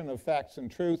protection of facts and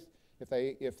truth, if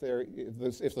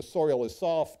the soil is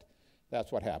soft,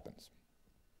 that's what happens.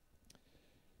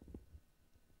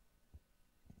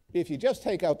 If you just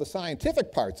take out the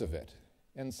scientific parts of it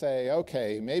and say,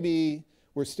 okay, maybe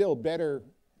we're still better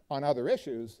on other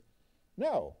issues,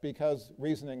 no, because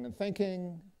reasoning and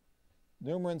thinking,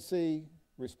 numeracy,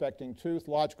 respecting truth,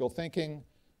 logical thinking,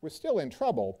 we're still in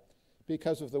trouble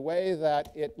because of the way that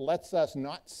it lets us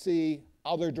not see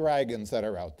other dragons that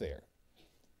are out there.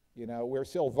 You know, we're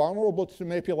still vulnerable to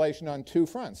manipulation on two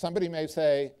fronts. Somebody may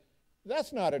say,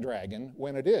 that's not a dragon,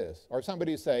 when it is. Or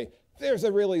somebody say, there's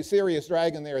a really serious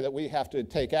dragon there that we have to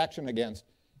take action against.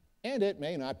 And it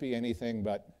may not be anything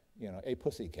but, a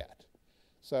pussycat.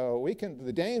 So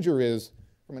the danger is,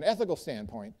 from an ethical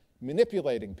standpoint,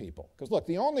 manipulating people. Because look,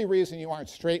 the only reason you aren't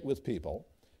straight with people,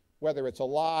 whether it's a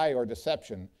lie or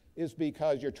deception, is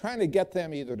because you're trying to get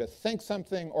them either to think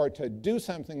something or to do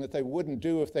something that they wouldn't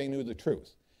do if they knew the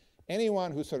truth.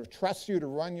 Anyone who sort of trusts you to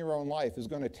run your own life is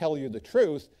going to tell you the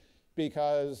truth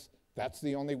because that's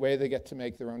the only way they get to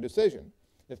make their own decision.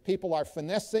 If people are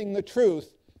finessing the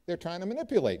truth, they're trying to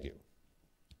manipulate you.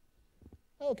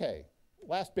 Okay,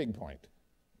 last big point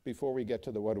before we get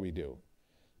to the what do we do.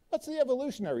 What's the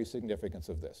evolutionary significance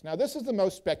of this? Now, this is the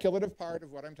most speculative part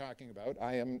of what I'm talking about.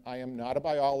 I am not a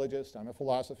biologist, I'm a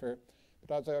philosopher.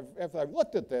 But as I've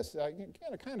looked at this, I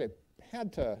kind of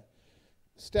had to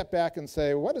step back and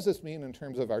say, what does this mean in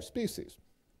terms of our species?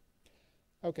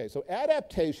 Okay, so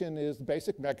adaptation is the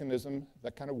basic mechanism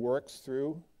that kind of works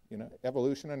through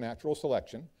evolution and natural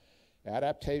selection.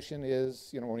 Adaptation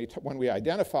is, when we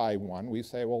identify one, we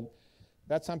say, well,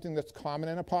 that's something that's common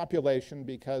in a population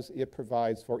because it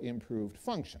provides for improved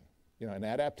function. An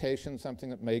adaptation is something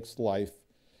that makes life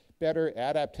better.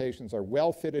 Adaptations are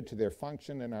well fitted to their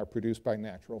function and are produced by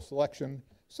natural selection.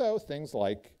 So things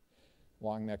like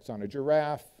long necks on a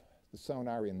giraffe, the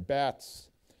sonar in bats,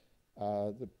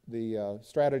 the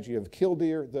strategy of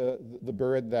killdeer, the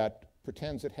bird that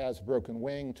pretends it has a broken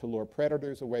wing to lure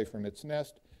predators away from its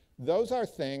nest. Those are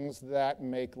things that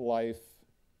make life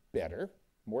better,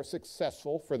 more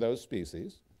successful for those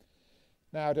species.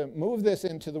 Now, to move this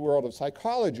into the world of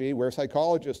psychology, where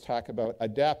psychologists talk about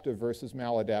adaptive versus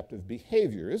maladaptive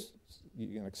behaviors,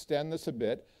 you can extend this a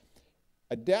bit.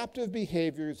 Adaptive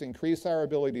behaviors increase our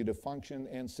ability to function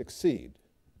and succeed,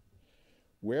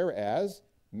 whereas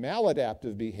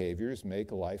maladaptive behaviors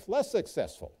make life less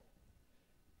successful.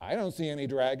 I don't see any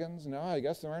dragons. No, I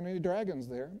guess there aren't any dragons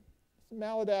there. It's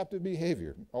maladaptive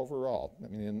behavior overall,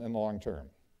 in the long term.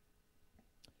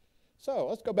 So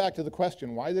let's go back to the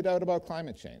question, why the doubt about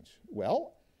climate change?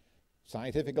 Well,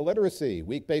 scientific illiteracy,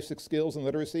 weak basic skills in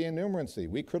literacy and numeracy,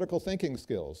 weak critical thinking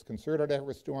skills, concerted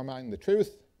efforts to mine the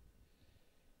truth.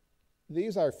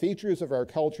 These are features of our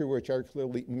culture which are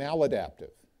clearly maladaptive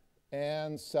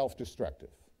and self-destructive.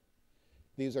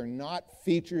 These are not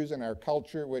features in our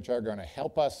culture which are going to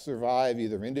help us survive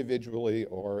either individually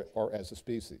or as a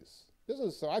species.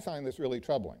 So I find this really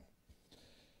troubling.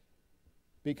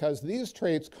 because these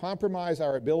traits compromise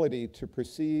our ability to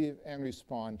perceive and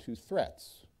respond to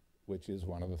threats, which is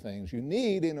one of the things you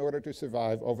need in order to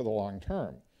survive over the long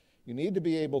term. You need to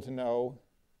be able to know,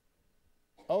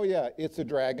 oh yeah, it's a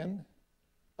dragon.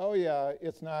 Oh yeah,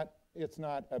 it's not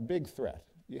a big threat.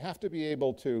 You have to be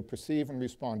able to perceive and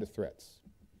respond to threats.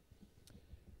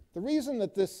 The reason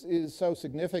that this is so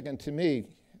significant to me,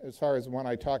 as far as when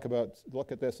I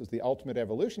look at this as the ultimate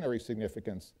evolutionary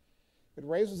significance, it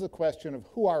raises the question of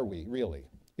who are we really?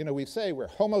 You know, we say we're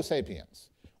Homo sapiens.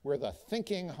 We're the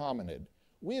thinking hominid.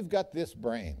 We've got this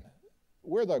brain.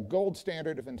 We're the gold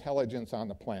standard of intelligence on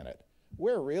the planet.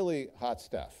 We're really hot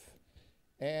stuff.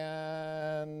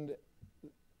 And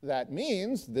that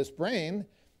means this brain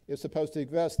is supposed to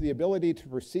give us the ability to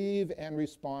perceive and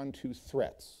respond to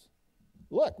threats.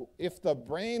 Look, if the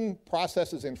brain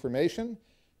processes information,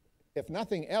 if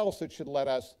nothing else, it should let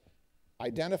us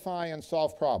identify and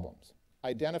solve problems,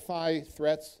 identify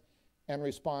threats, and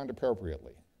respond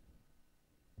appropriately.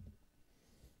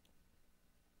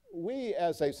 We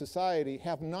as a society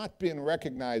have not been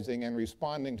recognizing and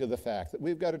responding to the fact that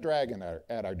we've got a dragon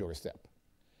at our doorstep.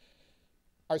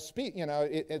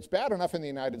 It's bad enough in the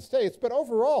United States, but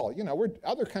overall,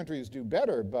 other countries do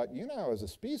better, but as a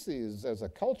species, as a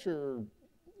culture,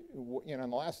 in the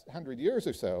last 100 years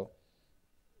or so,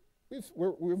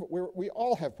 we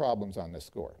all have problems on this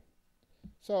score.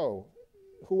 So,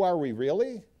 who are we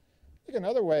really? I think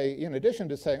another way, in addition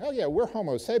to saying, oh yeah, we're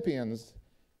Homo sapiens,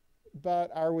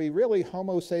 but are we really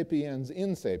Homo sapiens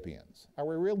in sapiens? Are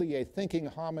we really a thinking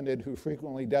hominid who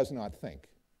frequently does not think?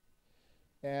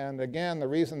 And again, the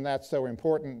reason that's so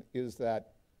important is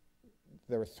that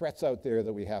there are threats out there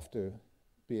that we have to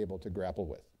be able to grapple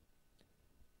with.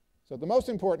 So the most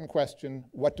important question,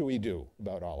 what do we do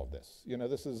about all of this?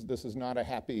 This is not a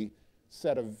happy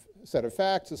set of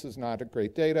facts. This is not a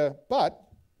great data. But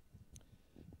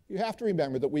you have to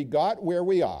remember that we got where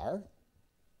we are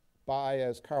by,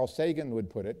 as Carl Sagan would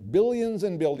put it, billions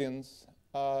and billions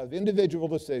of individual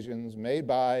decisions made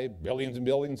by billions and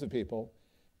billions of people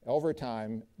over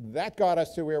time. That got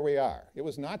us to where we are. It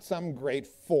was not some great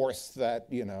force that,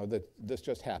 that this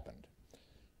just happened.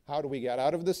 How do we get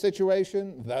out of this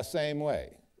situation? The same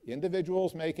way.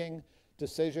 Individuals making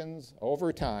decisions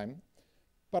over time.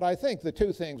 But I think the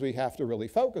two things we have to really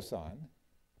focus on,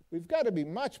 we've got to be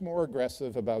much more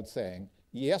aggressive about saying,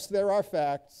 yes, there are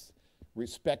facts,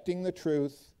 respecting the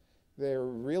truth. There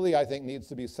really, I think, needs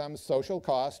to be some social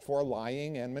cost for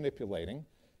lying and manipulating.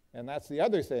 And that's the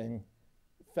other thing.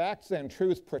 Facts and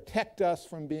truth protect us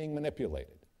from being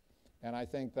manipulated. And I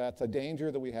think that's a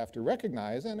danger that we have to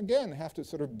recognize, and again, have to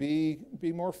sort of be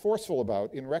more forceful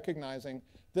about in recognizing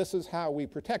this is how we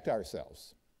protect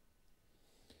ourselves.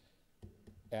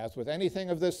 As with anything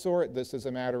of this sort, this is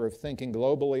a matter of thinking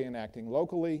globally and acting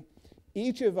locally.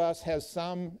 Each of us has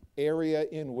some area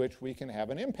in which we can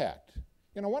have an impact.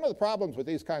 One of the problems with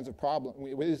these kinds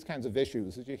of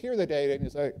issues is you hear the data and you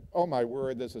say, oh my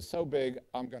word, this is so big,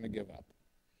 I'm going to give up.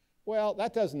 Well,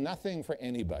 that does nothing for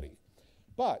anybody.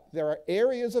 But there are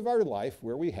areas of our life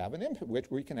where we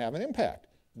can have an impact.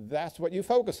 That's what you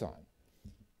focus on.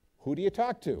 Who do you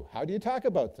talk to? How do you talk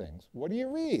about things? What do you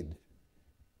read?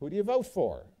 Who do you vote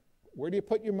for? Where do you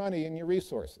put your money and your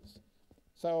resources?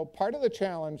 So part of the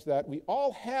challenge that we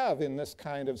all have in this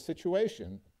kind of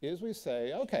situation is we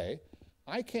say, okay,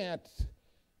 I can't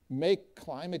make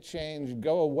climate change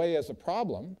go away as a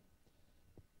problem.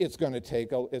 It's going to take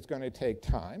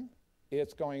time.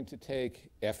 It's going to take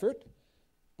effort.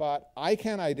 But I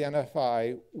can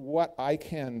identify what I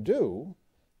can do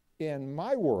in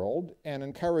my world and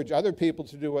encourage other people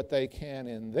to do what they can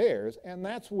in theirs, and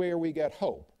that's where we get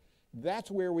hope.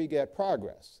 That's where we get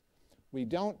progress. We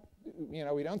don't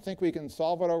think we can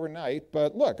solve it overnight,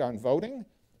 but look, on voting,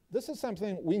 this is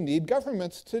something we need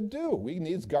governments to do. We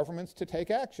need governments to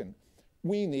take action.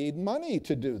 We need money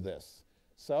to do this.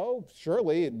 So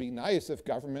surely it'd be nice if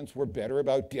governments were better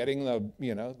about getting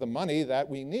the money that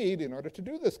we need in order to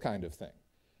do this kind of thing.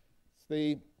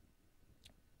 The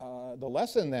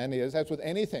lesson then is, as with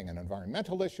anything, an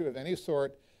environmental issue of any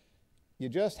sort, you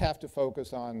just have to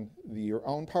focus on your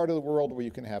own part of the world where you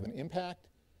can have an impact.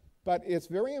 But it's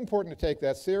very important to take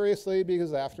that seriously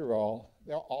because, after all,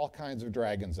 there are all kinds of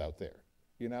dragons out there.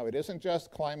 It isn't just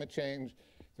climate change.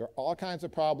 There are all kinds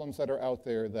of problems that are out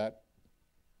there that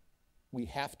we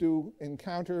have to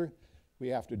encounter, we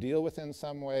have to deal with in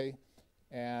some way,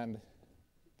 and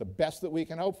the best that we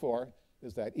can hope for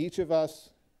is that each of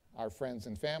us, our friends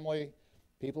and family,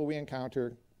 people we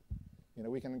encounter,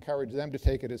 we can encourage them to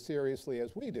take it as seriously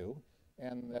as we do,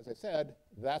 and as I said,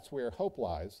 that's where hope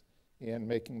lies in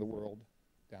making the world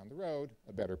down the road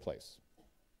a better place.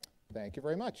 Thank you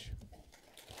very much.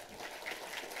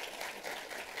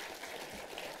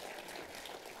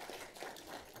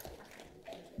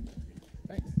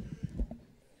 Thanks.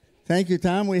 Thank you,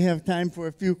 Tom. We have time for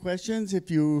a few questions.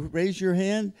 If you raise your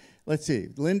hand, let's see.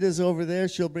 Linda's over there.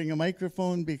 She'll bring a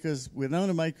microphone because without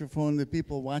a microphone, the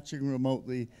people watching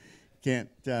remotely can't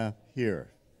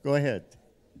hear. Go ahead.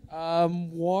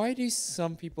 Why do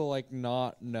some people like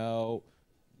not know,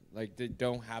 like they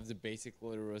don't have the basic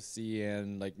literacy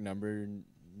and like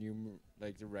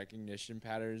like the recognition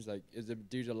patterns? Like, is it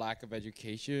due to lack of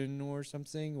education or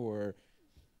something, or?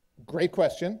 Great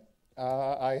question.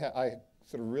 I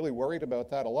sort of really worried about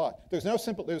that a lot. There's no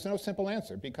simple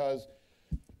answer because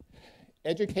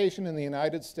education in the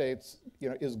United States,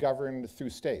 is governed through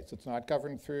states. It's not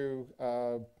governed through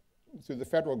the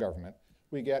federal government.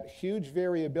 We get huge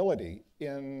variability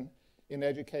in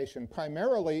education,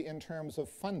 primarily in terms of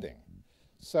funding.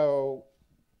 So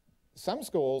some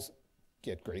schools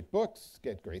get great books,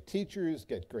 get great teachers,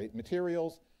 get great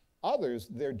materials. Others,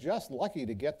 they're just lucky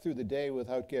to get through the day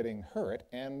without getting hurt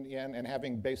and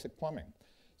having basic plumbing.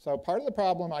 So part of the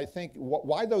problem, I think,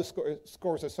 why those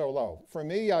scores are so low. For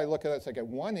me, I look at it as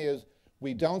one is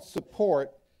we don't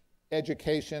support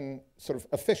education sort of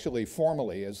officially,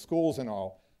 formally, as schools and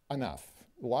all, enough.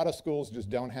 A lot of schools just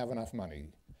don't have enough money.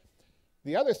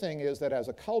 The other thing is that as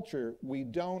a culture, we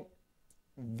don't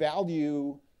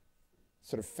value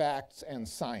sort of facts and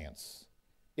science.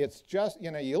 It's just,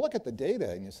 you look at the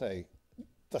data and you say,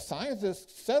 the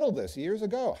scientists settled this years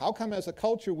ago. How come as a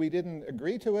culture we didn't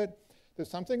agree to it? There's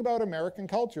something about American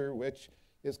culture which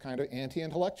is kind of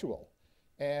anti-intellectual.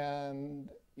 And,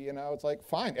 it's like,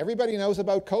 fine, everybody knows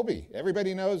about Kobe.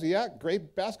 Everybody knows, yeah,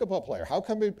 great basketball player. How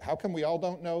come we all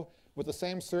don't know with the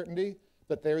same certainty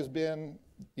that there's been,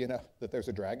 that there's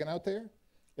a dragon out there?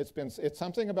 It's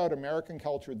something about American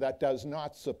culture that does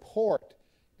not support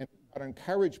and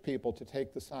encourage people to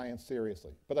take the science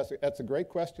seriously. But that's a great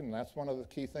question, and that's one of the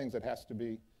key things that has to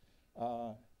be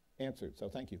answered. So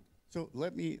thank you. So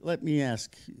let me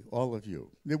ask all of you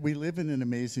that we live in an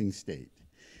amazing state.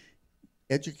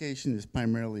 Education is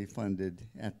primarily funded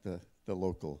at the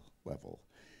local level.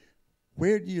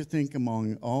 Where do you think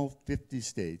among all 50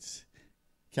 states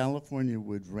California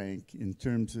would rank in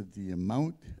terms of the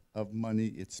amount of money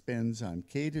it spends on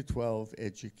K-12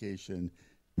 education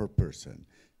per person?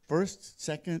 First,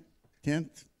 second,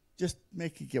 10th? Just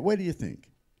make it get. What do you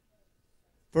think?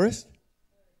 First?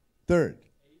 Third?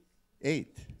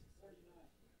 Eighth?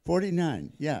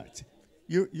 49, yeah.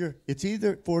 It's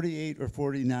either 48 or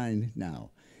 49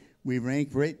 now. We rank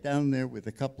right down there with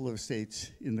a couple of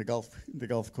states in the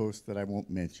Gulf Coast that I won't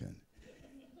mention.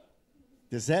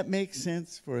 Does that make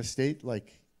sense for a state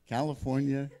like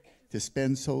California to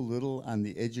spend so little on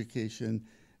the education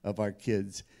of our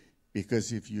kids?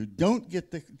 Because if you don't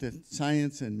get the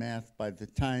science and math by the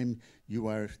time you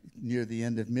are near the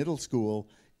end of middle school,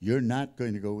 you're not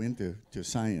going to go into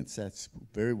science. That's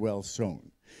very well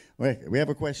shown. Okay, we have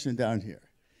a question down here.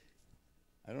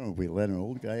 I don't know if we let an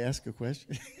old guy ask a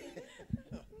question.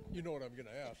 You know what I'm going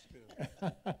to ask,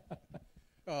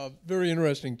 too. Very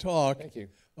interesting talk. Thank you.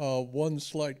 One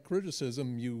slight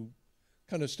criticism, you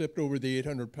kind of stepped over the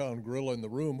 800-pound gorilla in the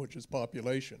room, which is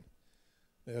population,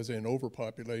 as in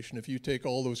overpopulation. If you take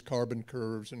all those carbon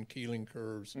curves and Keeling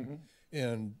curves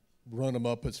and run them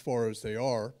up as far as they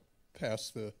are,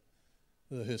 past the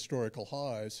historical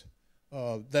highs,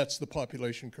 that's the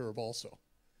population curve also.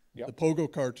 Yep. The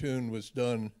Pogo cartoon was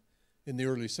done in the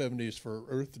early 70s for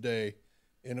Earth Day,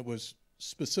 and it was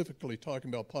specifically talking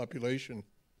about population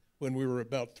when we were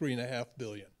about 3.5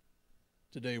 billion.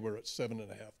 Today we're at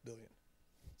 7.5 billion.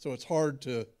 So it's hard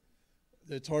to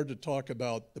talk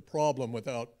about the problem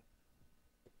without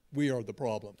we are the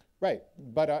problem. Right,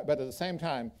 but at the same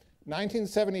time,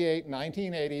 1978,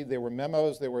 1980, there were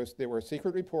memos, there were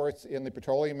secret reports in the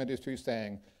petroleum industry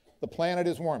saying the planet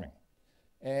is warming.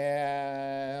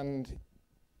 And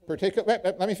let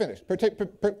me finish.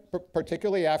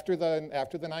 Particularly after the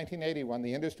 1980 one,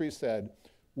 the industry said,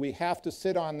 we have to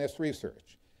sit on this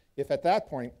research. If at that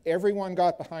point everyone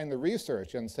got behind the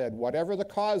research and said, whatever the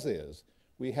cause is,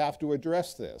 we have to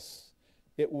address this,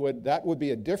 that would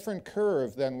be a different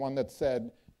curve than one that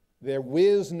said, there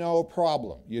is no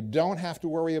problem. You don't have to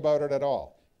worry about it at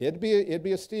all. It'd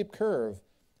be a steep curve,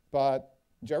 but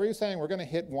Jerry's saying we're going to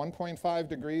hit 1.5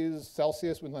 degrees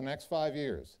Celsius within the next 5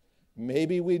 years.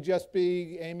 Maybe we'd just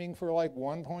be aiming for like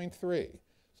 1.3.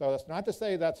 So that's not to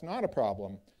say that's not a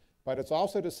problem, but it's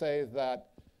also to say that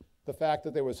the fact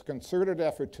that there was a concerted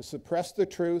effort to suppress the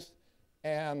truth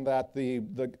and that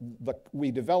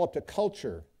we developed a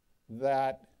culture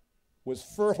that was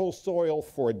fertile soil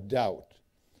for doubt.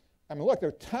 I mean, look, there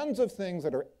are tons of things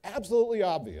that are absolutely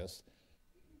obvious.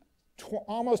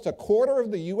 Almost a quarter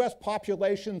of the US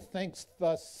population thinks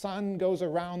the sun goes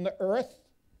around the earth.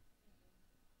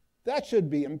 That should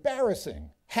be embarrassing.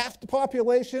 Half the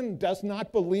population does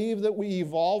not believe that we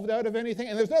evolved out of anything,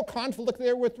 and there's no conflict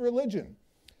there with religion.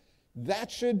 That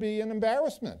should be an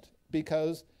embarrassment,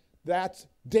 because that's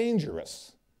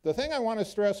dangerous. The thing I want to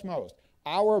stress most,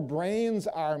 our brains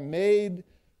are made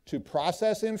to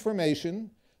process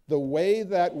information. The way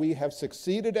that we have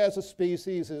succeeded as a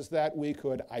species is that we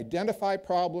could identify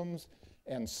problems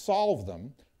and solve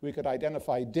them. We could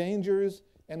identify dangers,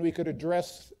 and we could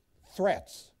address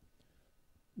threats.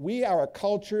 We are a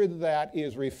culture that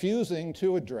is refusing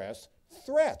to address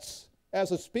threats.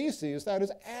 As a species, that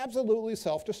is absolutely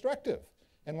self-destructive.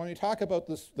 And when we talk about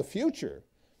the future,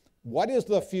 what is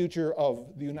the future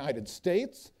of the United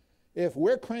States? If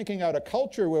we're cranking out a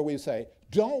culture where we say,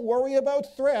 don't worry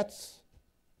about threats,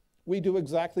 we do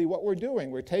exactly what we're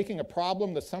doing. We're taking a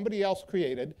problem that somebody else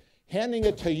created, handing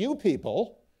it to you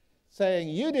people, saying,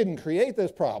 you didn't create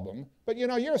this problem, but you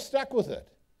know, you're stuck with it.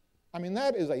 I mean,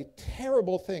 that is a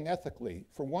terrible thing ethically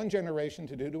for one generation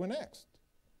to do to the next.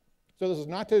 So this is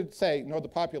not to say, no, the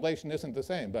population isn't the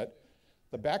same, but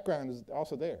the background is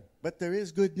also there. But there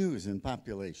is good news in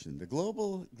population. The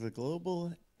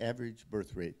global average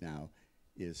birth rate now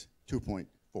is 2.4.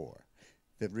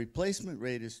 The replacement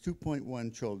rate is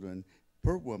 2.1 children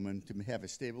per woman to have a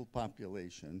stable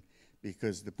population,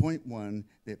 because the 0.1,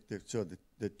 so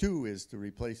the 2 is to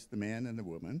replace the man and the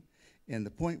woman, and the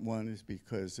 0.1 is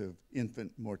because of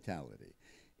infant mortality.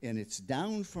 And it's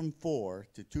down from 4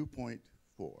 to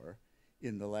 2.4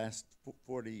 in the last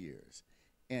 40 years.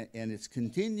 And it's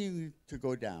continuing to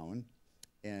go down,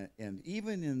 and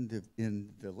even in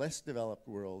the less developed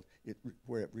world,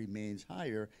 where it remains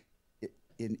higher,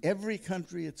 in every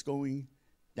country it's going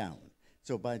down.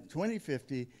 So by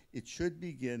 2050,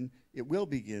 it will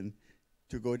begin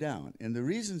to go down. And the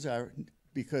reasons are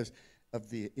because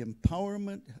of the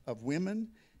empowerment of women,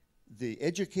 the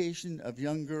education of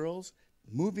young girls,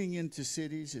 moving into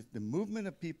cities. The movement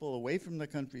of people away from the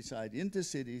countryside into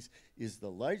cities is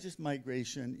the largest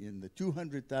migration in the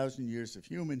 200,000 years of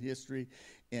human history,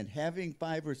 and having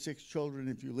 5 or 6 children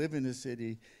if you live in a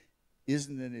city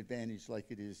isn't an advantage like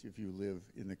it is if you live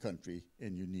in the country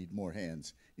and you need more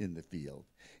hands in the field.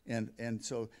 And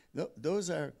so those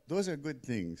are good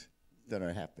things that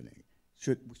are happening.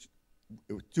 It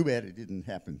was too bad it didn't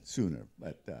happen sooner,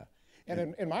 but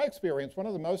and in my experience, one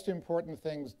of the most important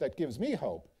things that gives me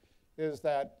hope is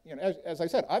that, you know, as I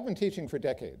said, I've been teaching for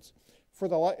decades. For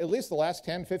at least the last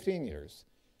 10, 15 years,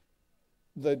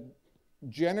 the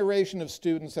generation of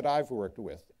students that I've worked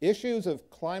with, issues of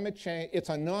climate change, it's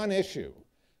a non-issue.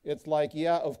 It's like,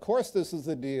 yeah, of course this is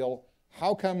the deal.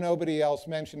 How come nobody else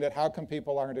mentioned it? How come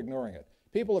people aren't ignoring it?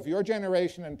 People of your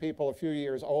generation and people a few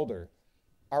years older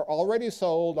are already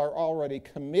sold, are already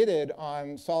committed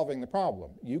on solving the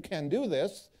problem. You can do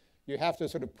this. You have to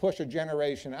sort of push a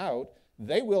generation out.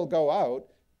 They will go out,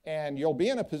 and you'll be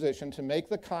in a position to make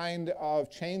the kind of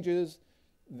changes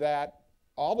that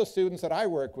all the students that I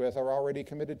work with are already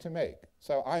committed to make.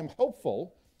 So I'm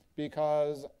hopeful,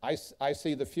 because I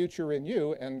see the future in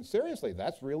you, and seriously,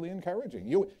 that's really encouraging.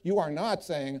 You are not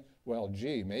saying, well,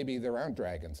 gee, maybe there aren't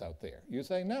dragons out there. You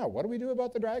say, no, what do we do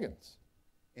about the dragons?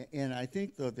 And I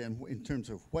think, though, then, in terms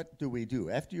of what do we do,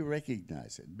 after you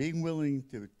recognize it, being willing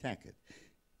to attack it,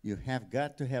 you have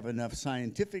got to have enough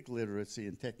scientific literacy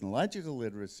and technological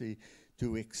literacy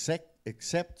to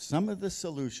accept some of the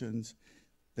solutions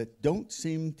that don't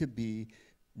seem to be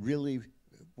really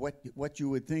what you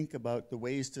would think about the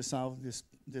ways to solve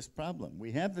this problem.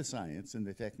 We have the science and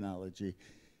the technology,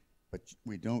 but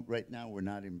we don't, right now, we're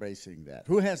not embracing that.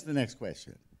 Who has the next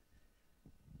question?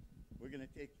 We're going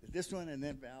to take this one, and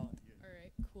then Val. All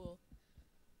right, cool.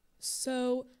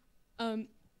 So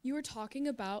you were talking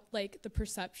about like the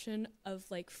perception of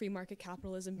like free market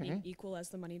capitalism being equal as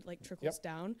the money like trickles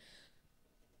down.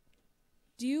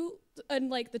 Do you,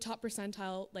 and like the top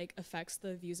percentile like affects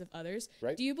the views of others.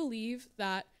 Right. Do you believe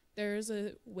that there's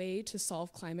a way to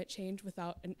solve climate change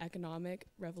without an economic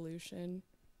revolution?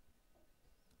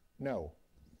 No.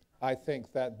 I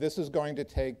think that this is going to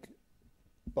take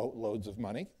boatloads of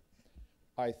money.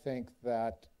 I think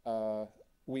that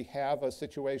we have a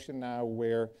situation now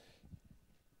where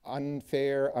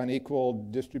unfair, unequal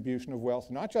distribution of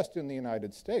wealth, not just in the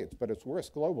United States, but it's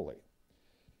worse globally.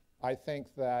 I think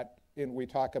that we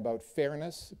talk about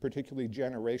fairness, particularly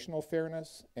generational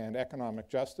fairness and economic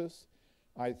justice.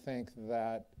 I think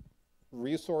that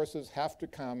resources have to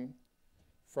come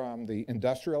from the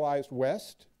industrialized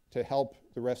West to help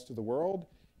the rest of the world,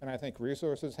 And I think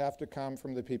resources have to come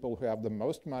from the people who have the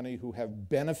most money, who have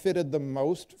benefited the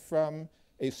most from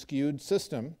a skewed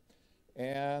system.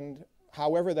 And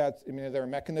however that's, I mean, there are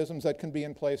mechanisms that can be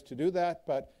in place to do that,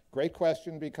 but great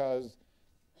question, because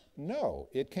no,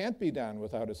 it can't be done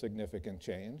without a significant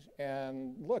change.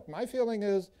 And look, my feeling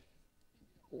is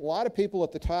a lot of people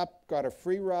at the top got a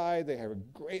free ride, they have a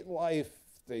great life,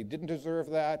 they didn't deserve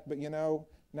that, but you know,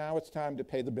 now it's time to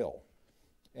pay the bill.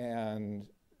 And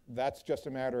that's just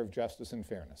a matter of justice and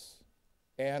fairness.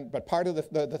 But part of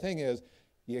the thing is,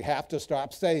 you have to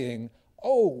stop saying,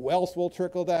 oh, wealth will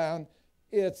trickle down.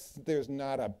 There's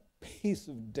not a piece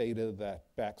of data that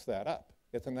backs that up.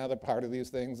 It's another part of these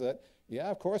things that, yeah,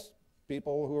 of course,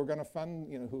 people who are going to fund,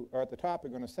 you know, who are at the top are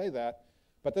going to say that.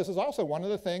 But this is also one of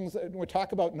the things that when we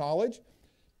talk about knowledge,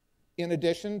 in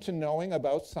addition to knowing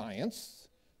about science,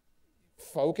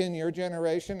 folk in your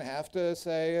generation have to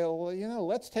say, well, you know,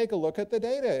 let's take a look at the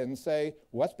data and say,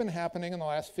 what's been happening in the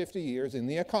last 50 years in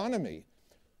the economy?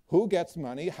 Who gets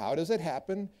money? How does it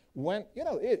happen? When, you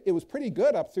know, it was pretty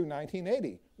good up through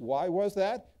 1980. Why was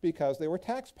that? Because there were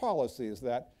tax policies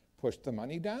that pushed the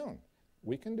money down.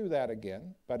 We can do that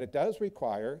again, but it does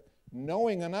require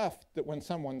knowing enough that when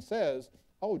someone says,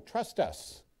 oh, trust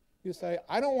us, you say,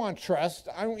 I don't want trust.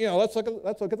 You know, let's look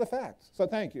at the facts. So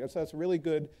thank you. That's a really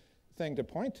good thing to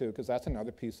point to, because that's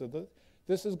another piece of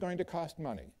this is going to cost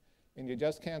money. And you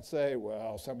just can't say,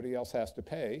 well, somebody else has to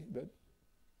pay, but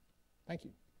thank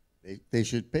you. They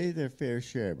should pay their fair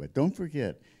share, but don't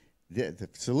forget, the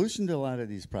solution to a lot of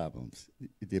these problems,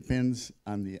 it depends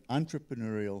on the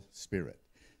entrepreneurial spirit.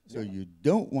 So you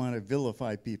don't want to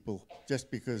vilify people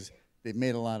just because they've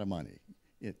made a lot of money.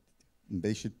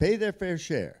 They should pay their fair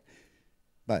share,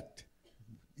 but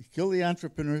you kill the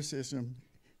entrepreneurship,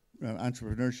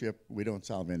 we don't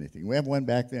solve anything. We have one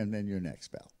back there, and then you're next,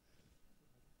 pal.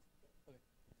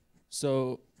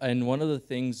 So, and one of the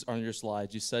things on your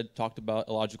slides, you talked about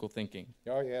illogical thinking.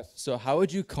 Oh, yes. So how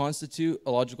would you constitute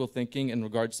illogical thinking in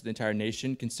regards to the entire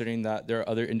nation, considering that there are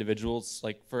other individuals,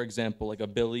 like, for example, like a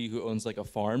Billy who owns like a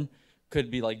farm, could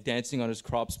be like dancing on his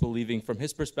crops, believing from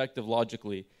his perspective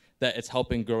logically that it's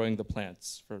helping growing the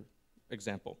plants, for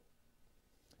example.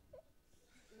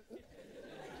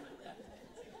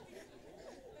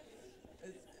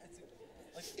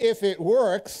 If it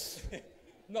works,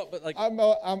 No, but like,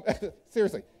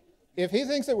 seriously, if he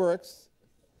thinks it works,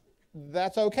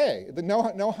 that's okay.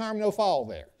 No harm, no foul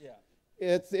there. yeah.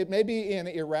 It may be an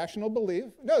irrational belief.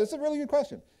 No, this is a really good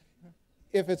question.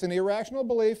 If it's an irrational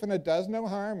belief and it does no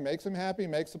harm, makes him happy,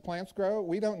 makes the plants grow,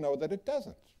 we don't know that it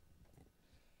doesn't.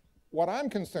 What I'm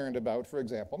concerned about, for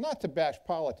example, not to bash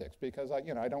politics, because I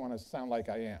don't want to sound like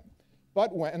I am,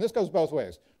 but when, and this goes both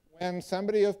ways, when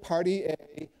somebody of Party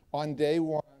A on day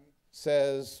one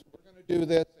says, we're going to do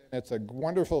this, and it's a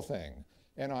wonderful thing,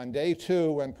 and on day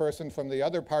two, when person from the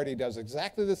other party does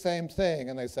exactly the same thing,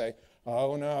 and they say,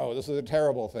 oh no, this is a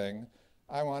terrible thing,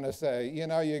 I want to say, you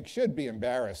know, you should be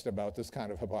embarrassed about this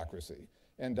kind of hypocrisy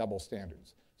and double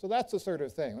standards. So that's the sort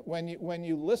of thing. When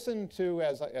you listen to,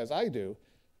 as I do,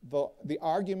 the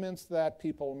arguments that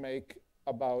people make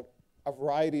about a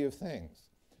variety of things,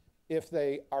 if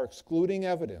they are excluding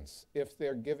evidence, if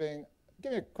they're give me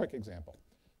a quick example.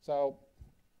 So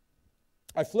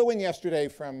I flew in yesterday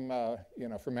from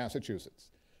Massachusetts.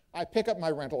 I pick up my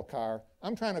rental car.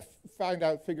 I'm trying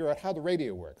to figure out how the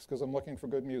radio works, because I'm looking for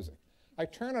good music. I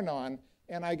turn it on,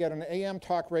 and I get an AM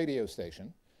talk radio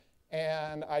station,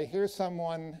 and I hear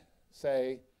someone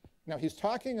say, now he's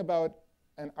talking about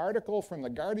an article from the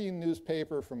Guardian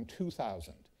newspaper from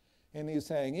 2000. And he's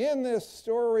saying, in this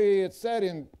story, it said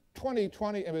in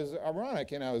 2020, it was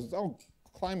ironic, it was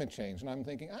climate change. And I'm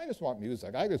thinking, I just want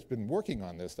music. I've just been working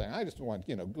on this thing. I just want,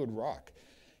 good rock.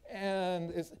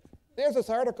 And there's this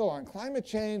article on climate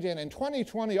change, and in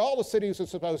 2020, all the cities are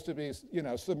supposed to be,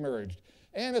 submerged.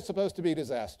 And it's supposed to be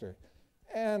disaster.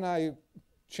 And I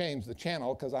changed the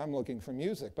channel because I'm looking for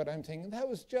music. But I'm thinking that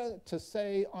was just to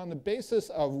say on the basis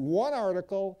of one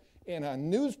article in a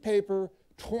newspaper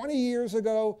 20 years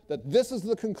ago that this is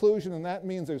the conclusion, and that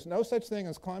means there's no such thing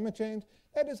as climate change.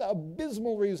 That is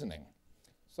abysmal reasoning.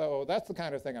 So that's the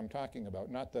kind of thing I'm talking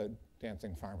about, not the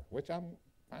dancing farmer, which I'm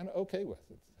kind of okay with.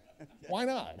 Why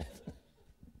not?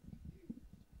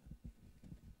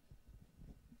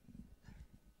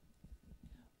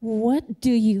 What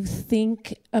do you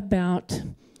think about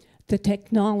the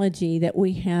technology that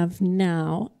we have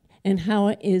now and how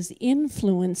it is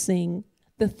influencing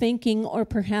the thinking or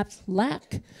perhaps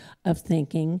lack of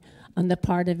thinking on the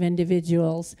part of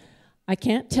individuals? I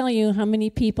can't tell you how many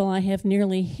people I have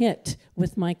nearly hit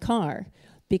with my car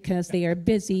because they are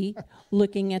busy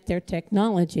looking at their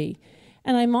technology.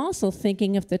 And I'm also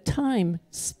thinking of the time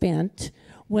spent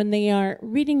when they are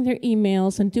reading their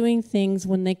emails and doing things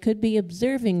when they could be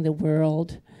observing the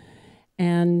world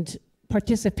and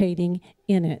participating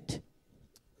in it.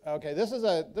 Okay, this is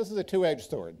a two-edged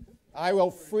sword. I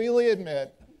will freely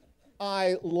admit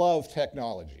I love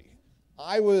technology.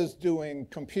 I was doing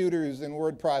computers and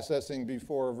word processing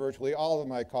before virtually all of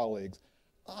my colleagues.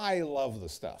 I love the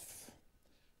stuff.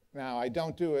 Now, I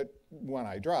don't do it when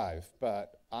I drive,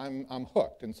 but I'm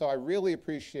hooked, and so I really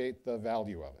appreciate the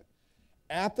value of it.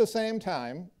 At the same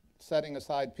time, setting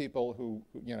aside people who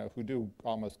do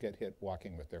almost get hit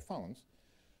walking with their phones,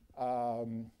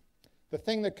 the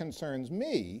thing that concerns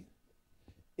me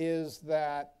is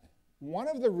that one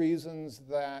of the reasons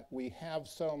that we have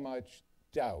so much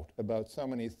doubt about so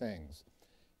many things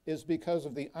is because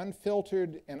of the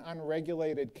unfiltered and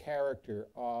unregulated character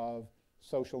of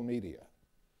social media.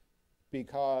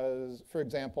 Because, for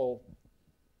example,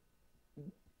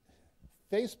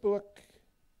 Facebook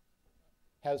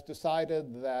has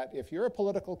decided that if you're a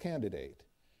political candidate,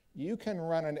 you can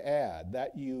run an ad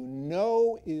that you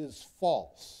know is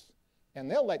false, and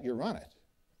they'll let you run it.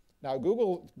 Now,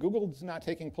 Google's not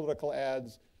taking political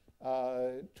ads.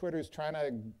 Twitter's trying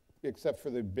to, except for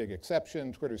the big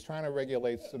exception, Twitter's trying to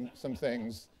regulate some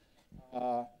things.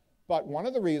 But one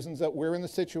of the reasons that we're in the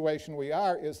situation we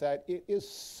are is that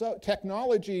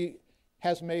technology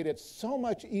has made it so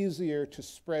much easier to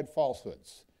spread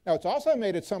falsehoods. Now, it's also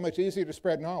made it so much easier to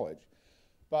spread knowledge.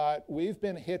 But we've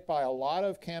been hit by a lot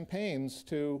of campaigns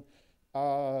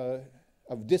of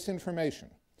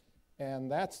disinformation.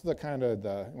 And that's the kind of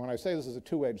when I say this is a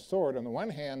two-edged sword, on the one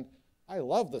hand, I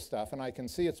love the stuff and I can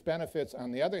see its benefits.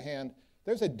 On the other hand,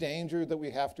 there's a danger that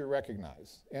we have to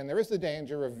recognize. And there is the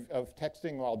danger of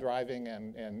texting while driving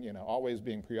and always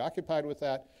being preoccupied with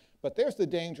that. But there's the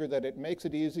danger that it makes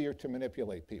it easier to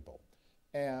manipulate people.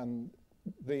 And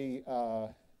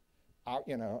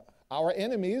our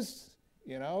enemies,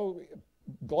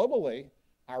 globally,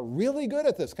 are really good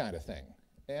at this kind of thing.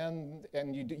 And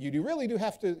you really do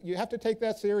have to take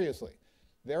that seriously.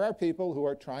 There are people who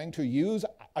are trying to use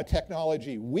a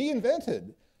technology we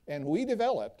invented and we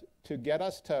developed to get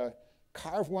us to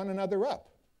carve one another up.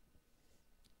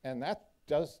 And that's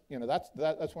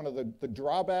one of the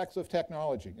drawbacks of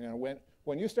technology.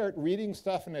 When you start reading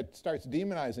stuff and it starts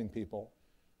demonizing people,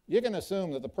 you can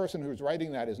assume that the person who's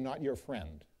writing that is not your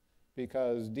friend,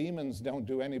 because demons don't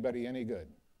do anybody any good.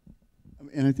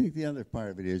 And I think the other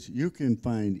part of it is you can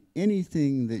find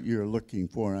anything that you're looking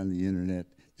for on the internet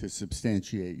to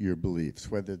substantiate your beliefs,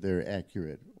 whether they're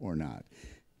accurate or not.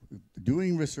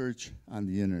 Doing research on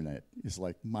the internet is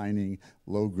like mining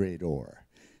low-grade ore.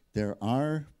 There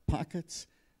are pockets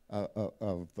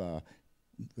of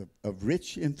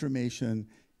rich information,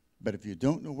 but if you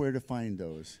don't know where to find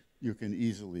those, you can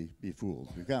easily be fooled.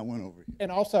 We've got one over here.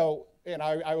 And also,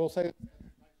 I will say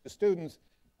to students,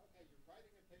 okay, you're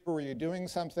writing a paper or you're doing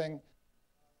something,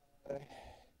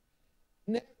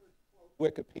 never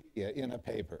quote Wikipedia in a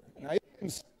paper. Now, you can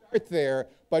start there,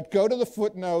 but go to the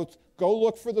footnotes, go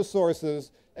look for the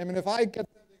sources. I mean, if I get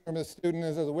something from a student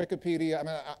as a Wikipedia,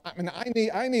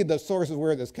 I need the sources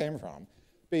where this came from,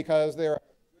 because there are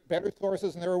better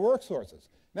sources and there are worse sources.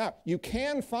 Now, you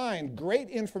can find great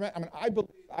information. I believe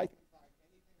I can find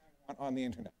anything I want on the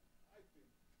internet.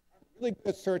 I'm really good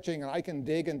at searching, and I can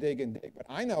dig and dig and dig, but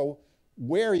I know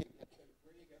where you get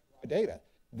raw data.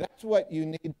 That's what you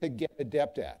need to get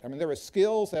adept at. I mean, there are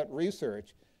skills at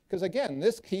research, because again,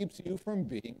 this keeps you from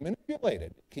being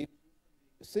manipulated. It keeps you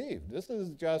from being deceived. This is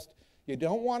just, you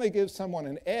don't want to give someone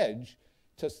an edge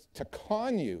to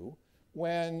con you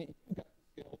when you've got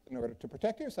skills in order to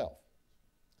protect yourself.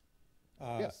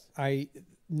 Yes. I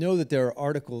know that there are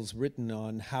articles written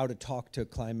on how to talk to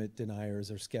climate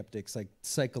deniers or skeptics, like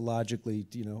psychologically,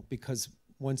 because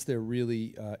once they're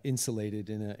really insulated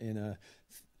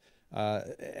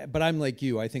but I'm like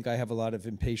you. I think I have a lot of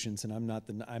impatience, and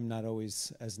I'm not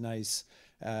always as nice,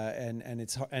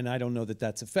 and I don't know that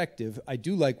that's effective. I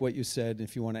do like what you said,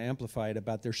 if you want to amplify it,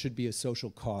 about there should be a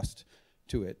social cost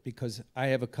to it, because I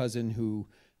have a cousin who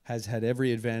has had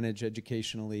every advantage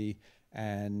educationally,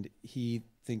 and he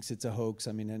thinks it's a hoax.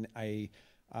 I mean, and I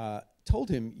told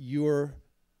him, you're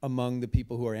among the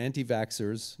people who are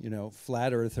anti-vaxxers,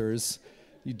 flat earthers.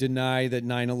 You deny that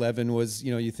 9/11 was,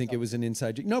 you think it was an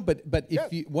inside joke. No, but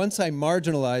if once I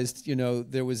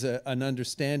marginalized, there was an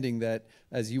understanding that,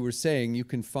 as you were saying, you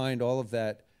can find all of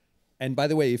that. And by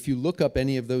the way, if you look up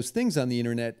any of those things on the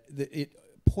internet, it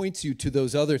points you to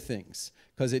those other things,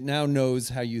 because it now knows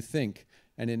how you think,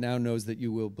 and it now knows that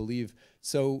you will believe.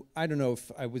 So I don't know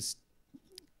if I was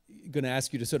going to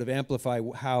ask you to sort of amplify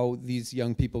how these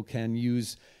young people can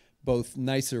use both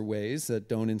nicer ways that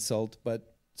don't insult,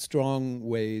 but strong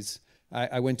ways.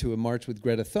 I went to a march with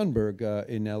Greta Thunberg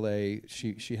in LA.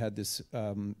 She had this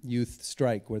youth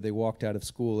strike where they walked out of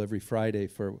school every Friday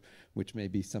which may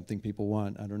be something people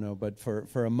want, I don't know, but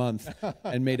for a month,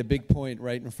 and made a big point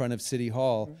right in front of City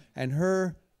Hall. And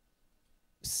her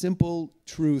simple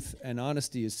truth and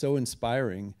honesty is so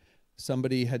inspiring.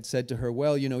 Somebody had said to her,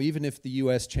 well, you know, even if the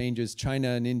US changes,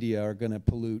 China and India are going to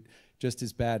pollute just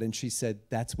as bad. And she said,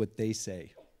 that's what they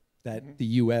say, that the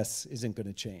US isn't going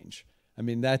to change. I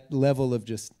mean, that level of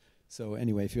just, so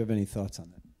anyway, if you have any thoughts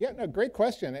on that. Yeah, no, great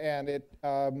question. And it,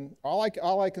 all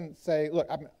I can say, look,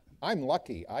 I'm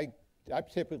lucky. I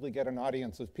typically get an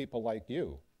audience of people like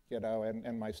you, you know,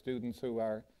 and my students who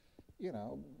are, you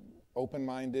know,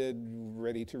 open-minded,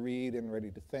 ready to read and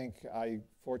ready to think. I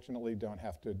fortunately don't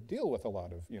have to deal with a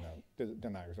lot of, you know,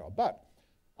 deniers all. But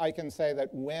I can say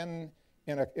that when,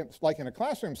 like in a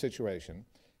classroom situation,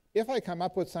 if I come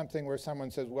up with something where someone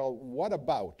says, well, what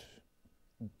about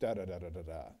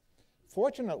da-da-da-da-da-da?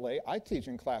 Fortunately, I teach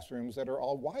in classrooms that are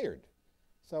all wired.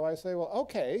 So I say, well,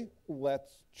 okay,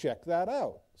 let's check that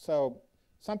out. So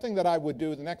something that I would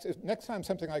do the next time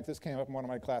something like this came up in one of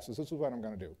my classes, this is what I'm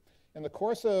going to do. In the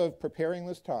course of preparing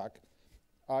this talk,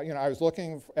 you know, I was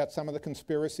looking at some of the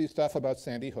conspiracy stuff about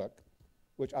Sandy Hook,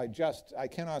 which I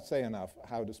cannot say enough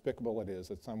how despicable it is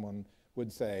that someone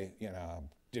would say, you know,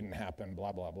 didn't happen,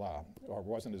 blah, blah, blah, or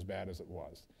wasn't as bad as it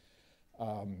was.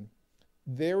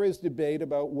 There is debate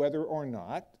about whether or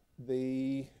not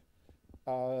the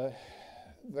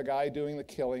guy doing the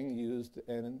killing used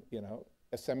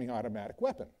a semi-automatic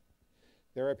weapon.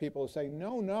 There are people who say,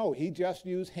 no, he just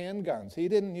used handguns. He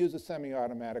didn't use a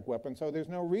semi-automatic weapon, so there's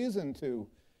no reason to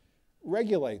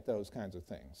regulate those kinds of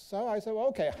things. So I said, well,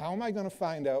 okay, how am I going to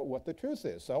find out what the truth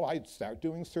is? So I start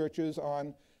doing searches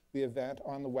on the event,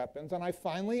 on the weapons, and I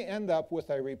finally end up with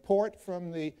a report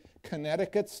from the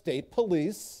Connecticut State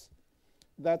Police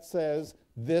that says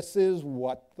this is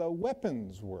what the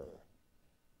weapons were.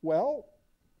 Well,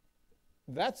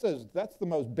 that's the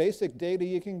most basic data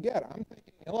you can get. I'm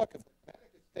thinking, look, if the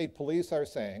Connecticut State Police are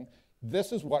saying,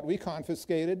 this is what we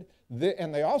confiscated,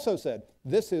 and they also said,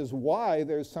 this is why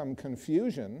there's some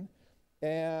confusion,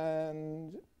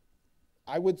 and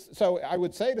I would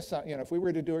say to some, you know, if we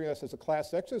were to do this as a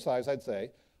class exercise, I'd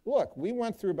say, look, we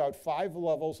went through about 5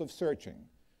 levels of searching.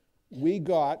 We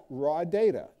got raw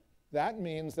data. That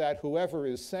means that whoever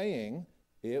is saying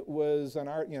it was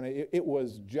it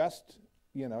was just,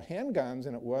 you know, handguns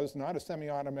and it was not a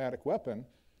semi-automatic weapon,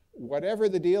 whatever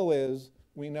the deal is,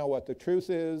 we know what the truth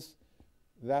is.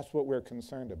 That's what we're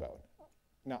concerned about.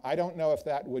 Now, I don't know if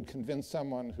that would convince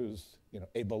someone who's, you know,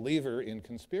 a believer in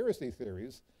conspiracy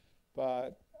theories,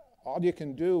 but all you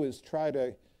can do is try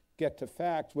to get to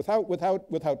facts without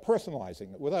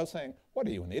personalizing it, without saying, what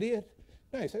are you, an idiot?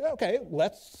 No, you say, okay,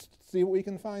 let's see what we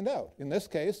can find out. In this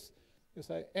case, you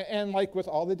say, and like with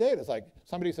all the data, it's like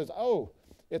somebody says, oh,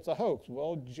 it's a hoax.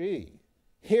 Well, gee,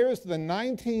 here's the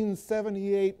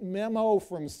 1978 memo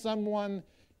from someone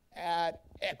at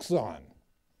Exxon.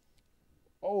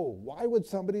 Oh, why would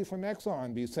somebody from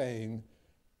Exxon be saying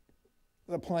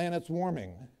the planet's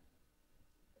warming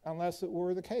unless it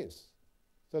were the case?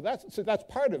 So that's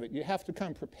part of it. You have to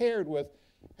come prepared with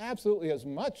absolutely as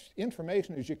much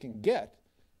information as you can get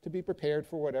to be prepared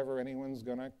for whatever anyone's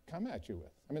going to come at you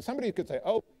with. I mean, somebody could say,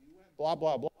 oh, blah,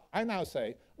 blah, blah. I now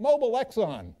say, Mobil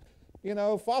Exxon, you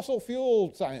know, fossil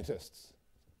fuel scientists.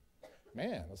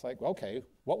 Man, it's like, okay,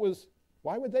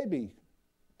 why would they be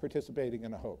participating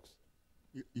in a hoax?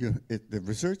 The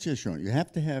research has shown you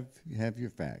have to have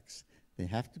your facts. They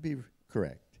have to be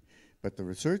correct. But the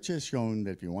research has shown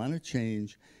that if you want to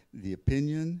change the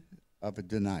opinion of a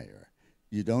denier,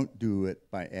 you don't do it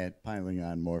by piling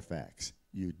on more facts.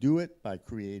 You do it by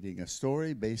creating a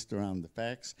story based around the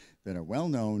facts that are well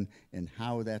known and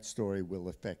how that story will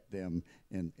affect them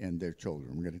and their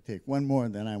children. We're going to take one more,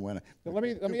 and then I want to. So let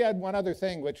me add one other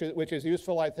thing, which is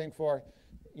useful, I think, for,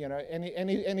 you know,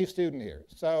 any student here.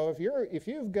 So if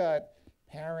you've got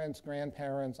parents,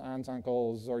 grandparents, aunts,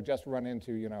 uncles, or just run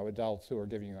into, you know, adults who are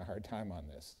giving you a hard time on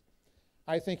this,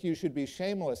 I think you should be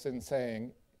shameless in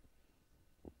saying,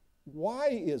 why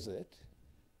is it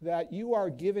that you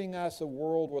are giving us a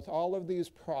world with all of these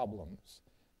problems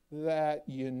that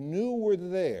you knew were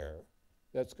there,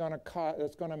 that's going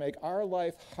to make our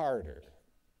life harder?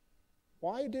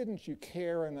 Why didn't you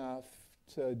care enough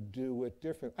to do it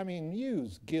different? I mean,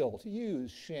 use guilt,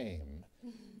 use shame,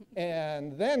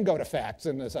 and then go to facts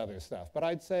and this other stuff. But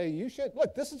I'd say you should,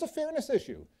 look, this is a fairness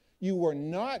issue. You are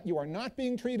not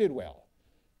being treated well.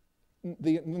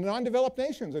 The non-developed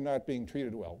nations are not being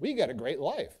treated well. We get a great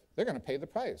life. They're going to pay the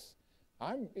price.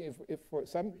 if for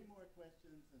some.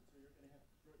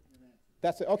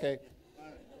 That's it, okay.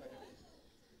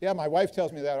 Yeah, my wife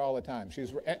tells me that all the time.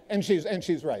 She's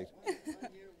right.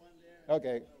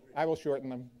 Okay, I will shorten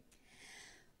them.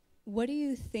 What do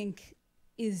you think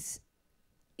is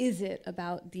it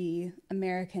about the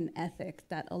American ethic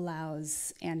that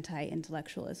allows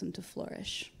anti-intellectualism to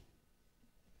flourish?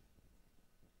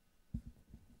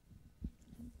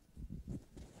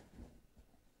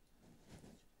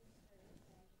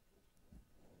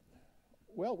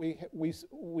 Well,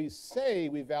 we say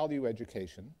we value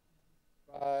education,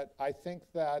 but I think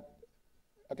that,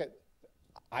 okay,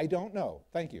 I don't know.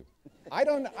 Thank you. I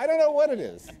don't know what it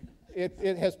is.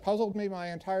 It has puzzled me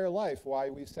my entire life why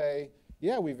we say,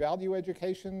 yeah, we value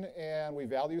education and we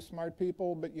value smart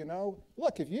people, but you know,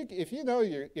 look, if you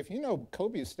know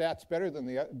Kobe's stats better than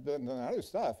the other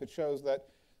stuff, it shows that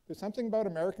there's something about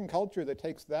American culture that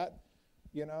takes that,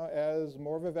 you know, as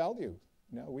more of a value.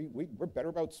 You know, we're better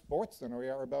about sports than we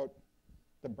are about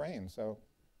the brain. So,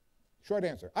 short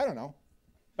answer, I don't know,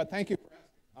 but thank you.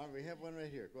 We have one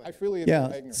right here. Go ahead. I freely admit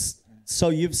my ignorance. So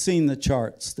you've seen the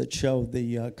charts that show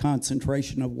the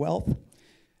concentration of wealth,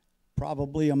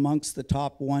 probably amongst the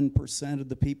top 1% of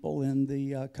the people in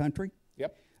the country.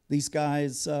 Yep. These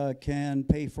guys can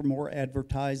pay for more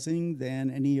advertising than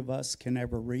any of us can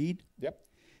ever read. Yep.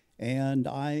 And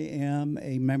I am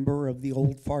a member of the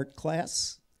old fart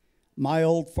class. My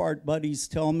old fart buddies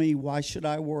tell me, why should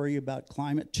I worry about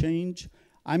climate change?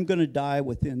 I'm going to die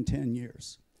within 10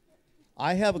 years.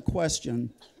 I have a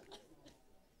question,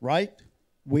 right?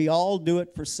 We all do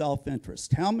it for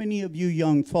self-interest. How many of you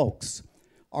young folks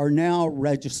are now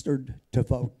registered to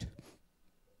vote?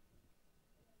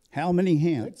 How many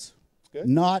hands? Good.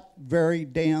 Not very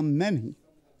damn many.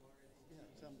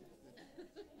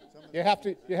 You have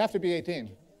to be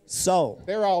 18. So,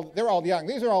 They're all young.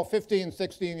 These are all 15,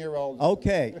 16-year-olds.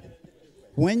 okay,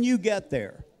 when you get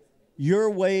there, your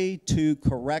way to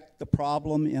correct the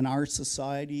problem in our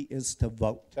society is to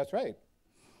vote. That's right.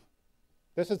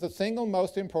 This is the single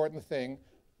most important thing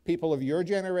people of your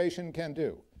generation can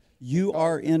do. You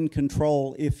are in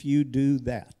control if you do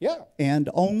that. Yeah. And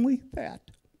only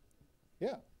that.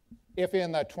 Yeah. If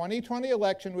in the 2020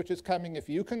 election, which is coming, if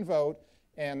you can vote,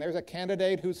 and there's a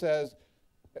candidate who says,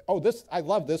 oh, I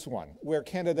love this one, where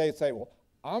candidates say, well,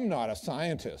 I'm not a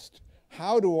scientist.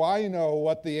 How do I know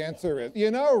what the answer is?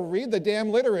 You know, read the damn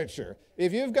literature.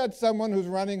 If you've got someone who's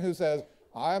running who says,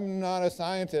 I'm not a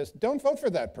scientist, don't vote for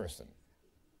that person.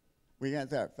 We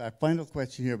got our final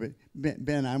question here, but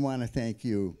Ben, I want to thank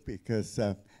you because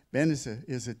Ben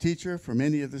is a teacher for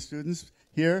many of the students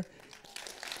here.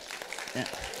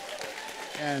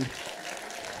 And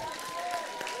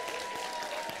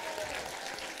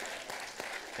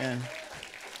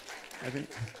I think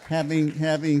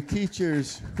having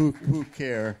teachers who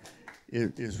care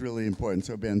is really important.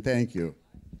 So Ben, thank you.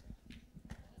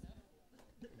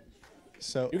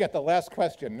 So You got the last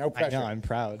question, no pressure. I know, I'm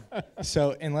proud.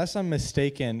 So unless I'm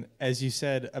mistaken, as you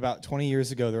said, about 20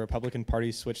 years ago, the Republican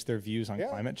Party switched their views on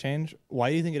climate change.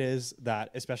 Why do you think it is that,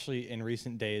 especially in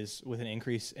recent days, with an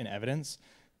increase in evidence,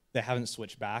 they haven't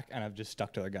switched back and have just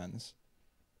stuck to their guns?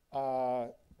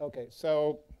 Okay,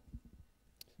 so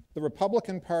the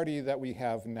Republican Party that we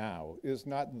have now is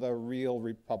not the real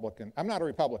Republican. I'm not a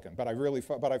Republican, but I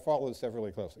follow this stuff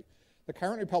really closely. The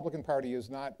current Republican Party is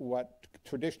not what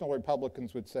traditional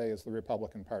Republicans would say is the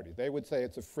Republican Party. They would say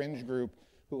it's a fringe group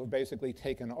who have basically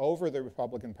taken over the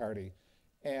Republican Party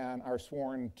and are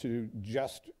sworn to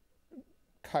just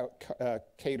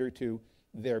cater to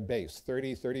their base,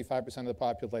 30–35% of the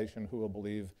population who will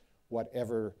believe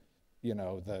whatever, you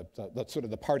know, the sort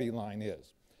of the party line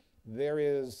is. There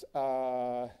is,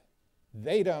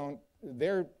 they're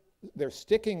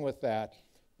sticking with that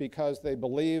because they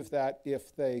believe that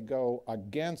if they go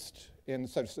against, in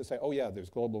such to say, oh yeah, there's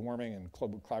global warming and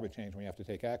global climate change, and we have to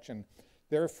take action,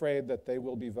 they're afraid that they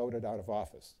will be voted out of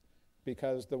office.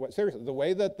 Because seriously, the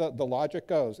way that the logic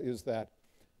goes is that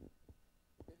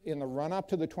in the run-up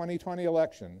to the 2020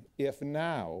 election, if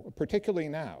now, particularly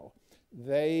now,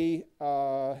 they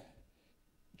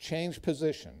change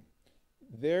position,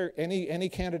 any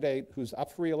candidate who's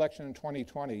up for re-election in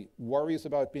 2020 worries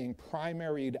about being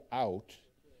primaried out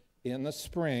in the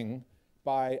spring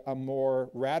by a more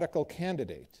radical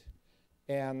candidate,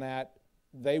 and that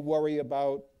they worry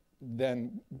about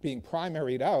then being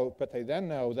primaried out, but they then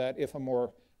know that if a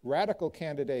more radical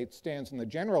candidate stands in the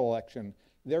general election,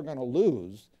 they're going to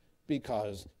lose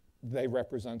because they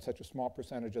represent such a small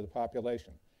percentage of the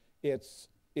population. It's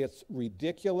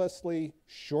ridiculously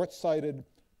short-sighted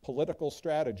political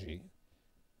strategy,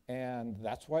 and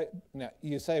that's why, now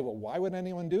you say, well, why would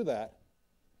anyone do that?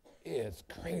 it's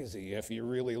crazy if you're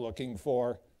really looking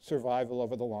for survival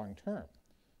over the long term.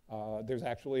 There's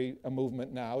actually a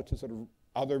movement now to sort of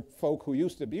other folk who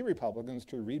used to be Republicans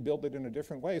to rebuild it in a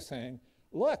different way, saying,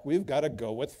 look, we've got to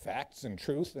go with facts and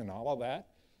truth and all of that.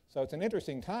 So it's an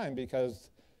interesting time because,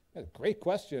 great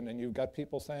question, and you've got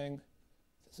people saying,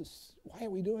 why are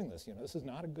we doing this? You know, this is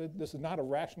not a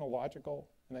rational, logical,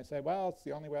 and they say, well, it's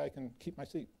the only way I can keep my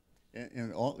seat.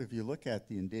 And if you look at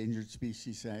the Endangered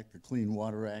Species Act, the Clean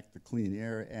Water Act, the Clean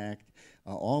Air Act,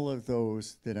 all of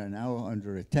those that are now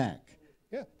under attack.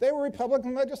 Yeah, they were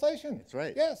Republican legislation. That's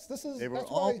right. Yes, They were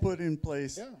all put in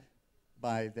place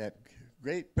by that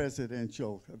great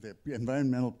the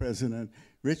environmental president,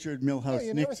 Richard Milhous Nixon.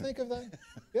 You never think of that?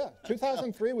 Yeah,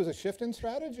 2003 was a shift in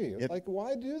strategy. It's like,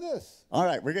 why do this? All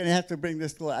right, we're going to have to bring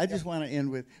this to life. I just want to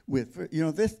end with you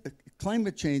know, this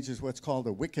climate change is what's called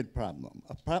a wicked problem.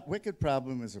 A wicked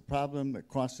problem is a problem that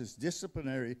crosses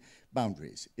disciplinary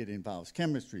boundaries. It involves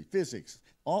chemistry, physics,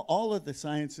 all of the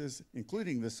sciences,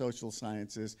 including the social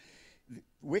sciences.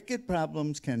 Wicked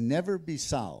problems can never be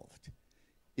solved.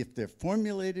 If they're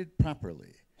formulated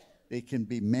properly, they can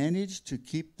be managed to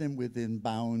keep them within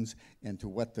bounds and to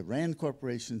what the RAND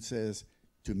Corporation says,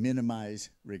 to minimize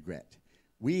regret.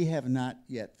 We have not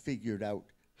yet figured out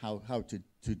how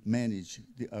to manage,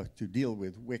 to deal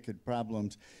with wicked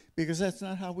problems, because that's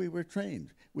not how we were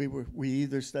trained. We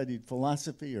either studied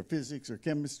philosophy or physics or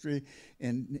chemistry,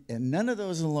 and none of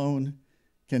those alone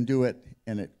can do it,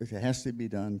 and it has to be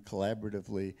done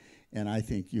collaboratively. And I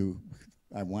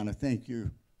want to thank you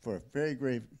for a very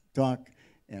great talk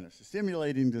and a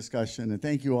stimulating discussion, and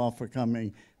thank you all for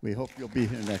coming. We hope you'll be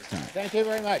here next time. Thank you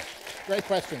very much. Great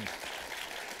questions.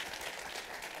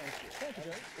 Thank you. Thank you,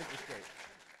 Jerry. It was great.